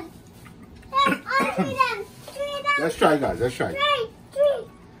the one. Then on Trini. Let's try, guys. Let's try. 3.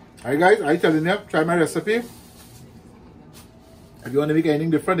 Alright, guys. I telling you, try my recipe. If you want to make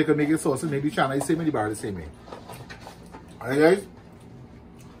anything different, you can make your sauces. Maybe channa the same way, the bara the same way. Alright, guys.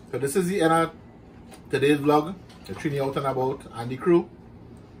 So this is the end of today's vlog. The Trini out and about and the crew.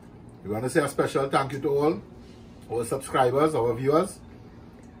 We want to say a special thank you to all our subscribers, our viewers.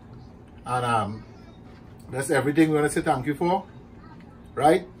 And that's everything we want to say thank you for.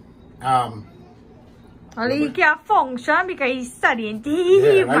 Right? Only he can't function because he's studying.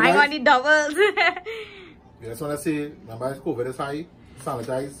 Yeah, right, Buying guys? on the doubles. We just want to say, remember, COVID is high.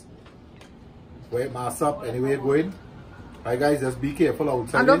 Sanitize. Wear mask up anywhere you're going. Right, guys? Just be careful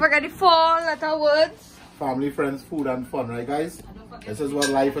outside. And don't forget the 4 letter words. Family, friends, food, and fun. Right, guys? This is what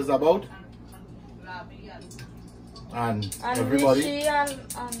life is about. And everybody. Rishi and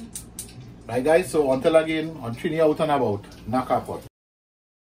Right, guys? So, until again, on Trini out and about. Knock up.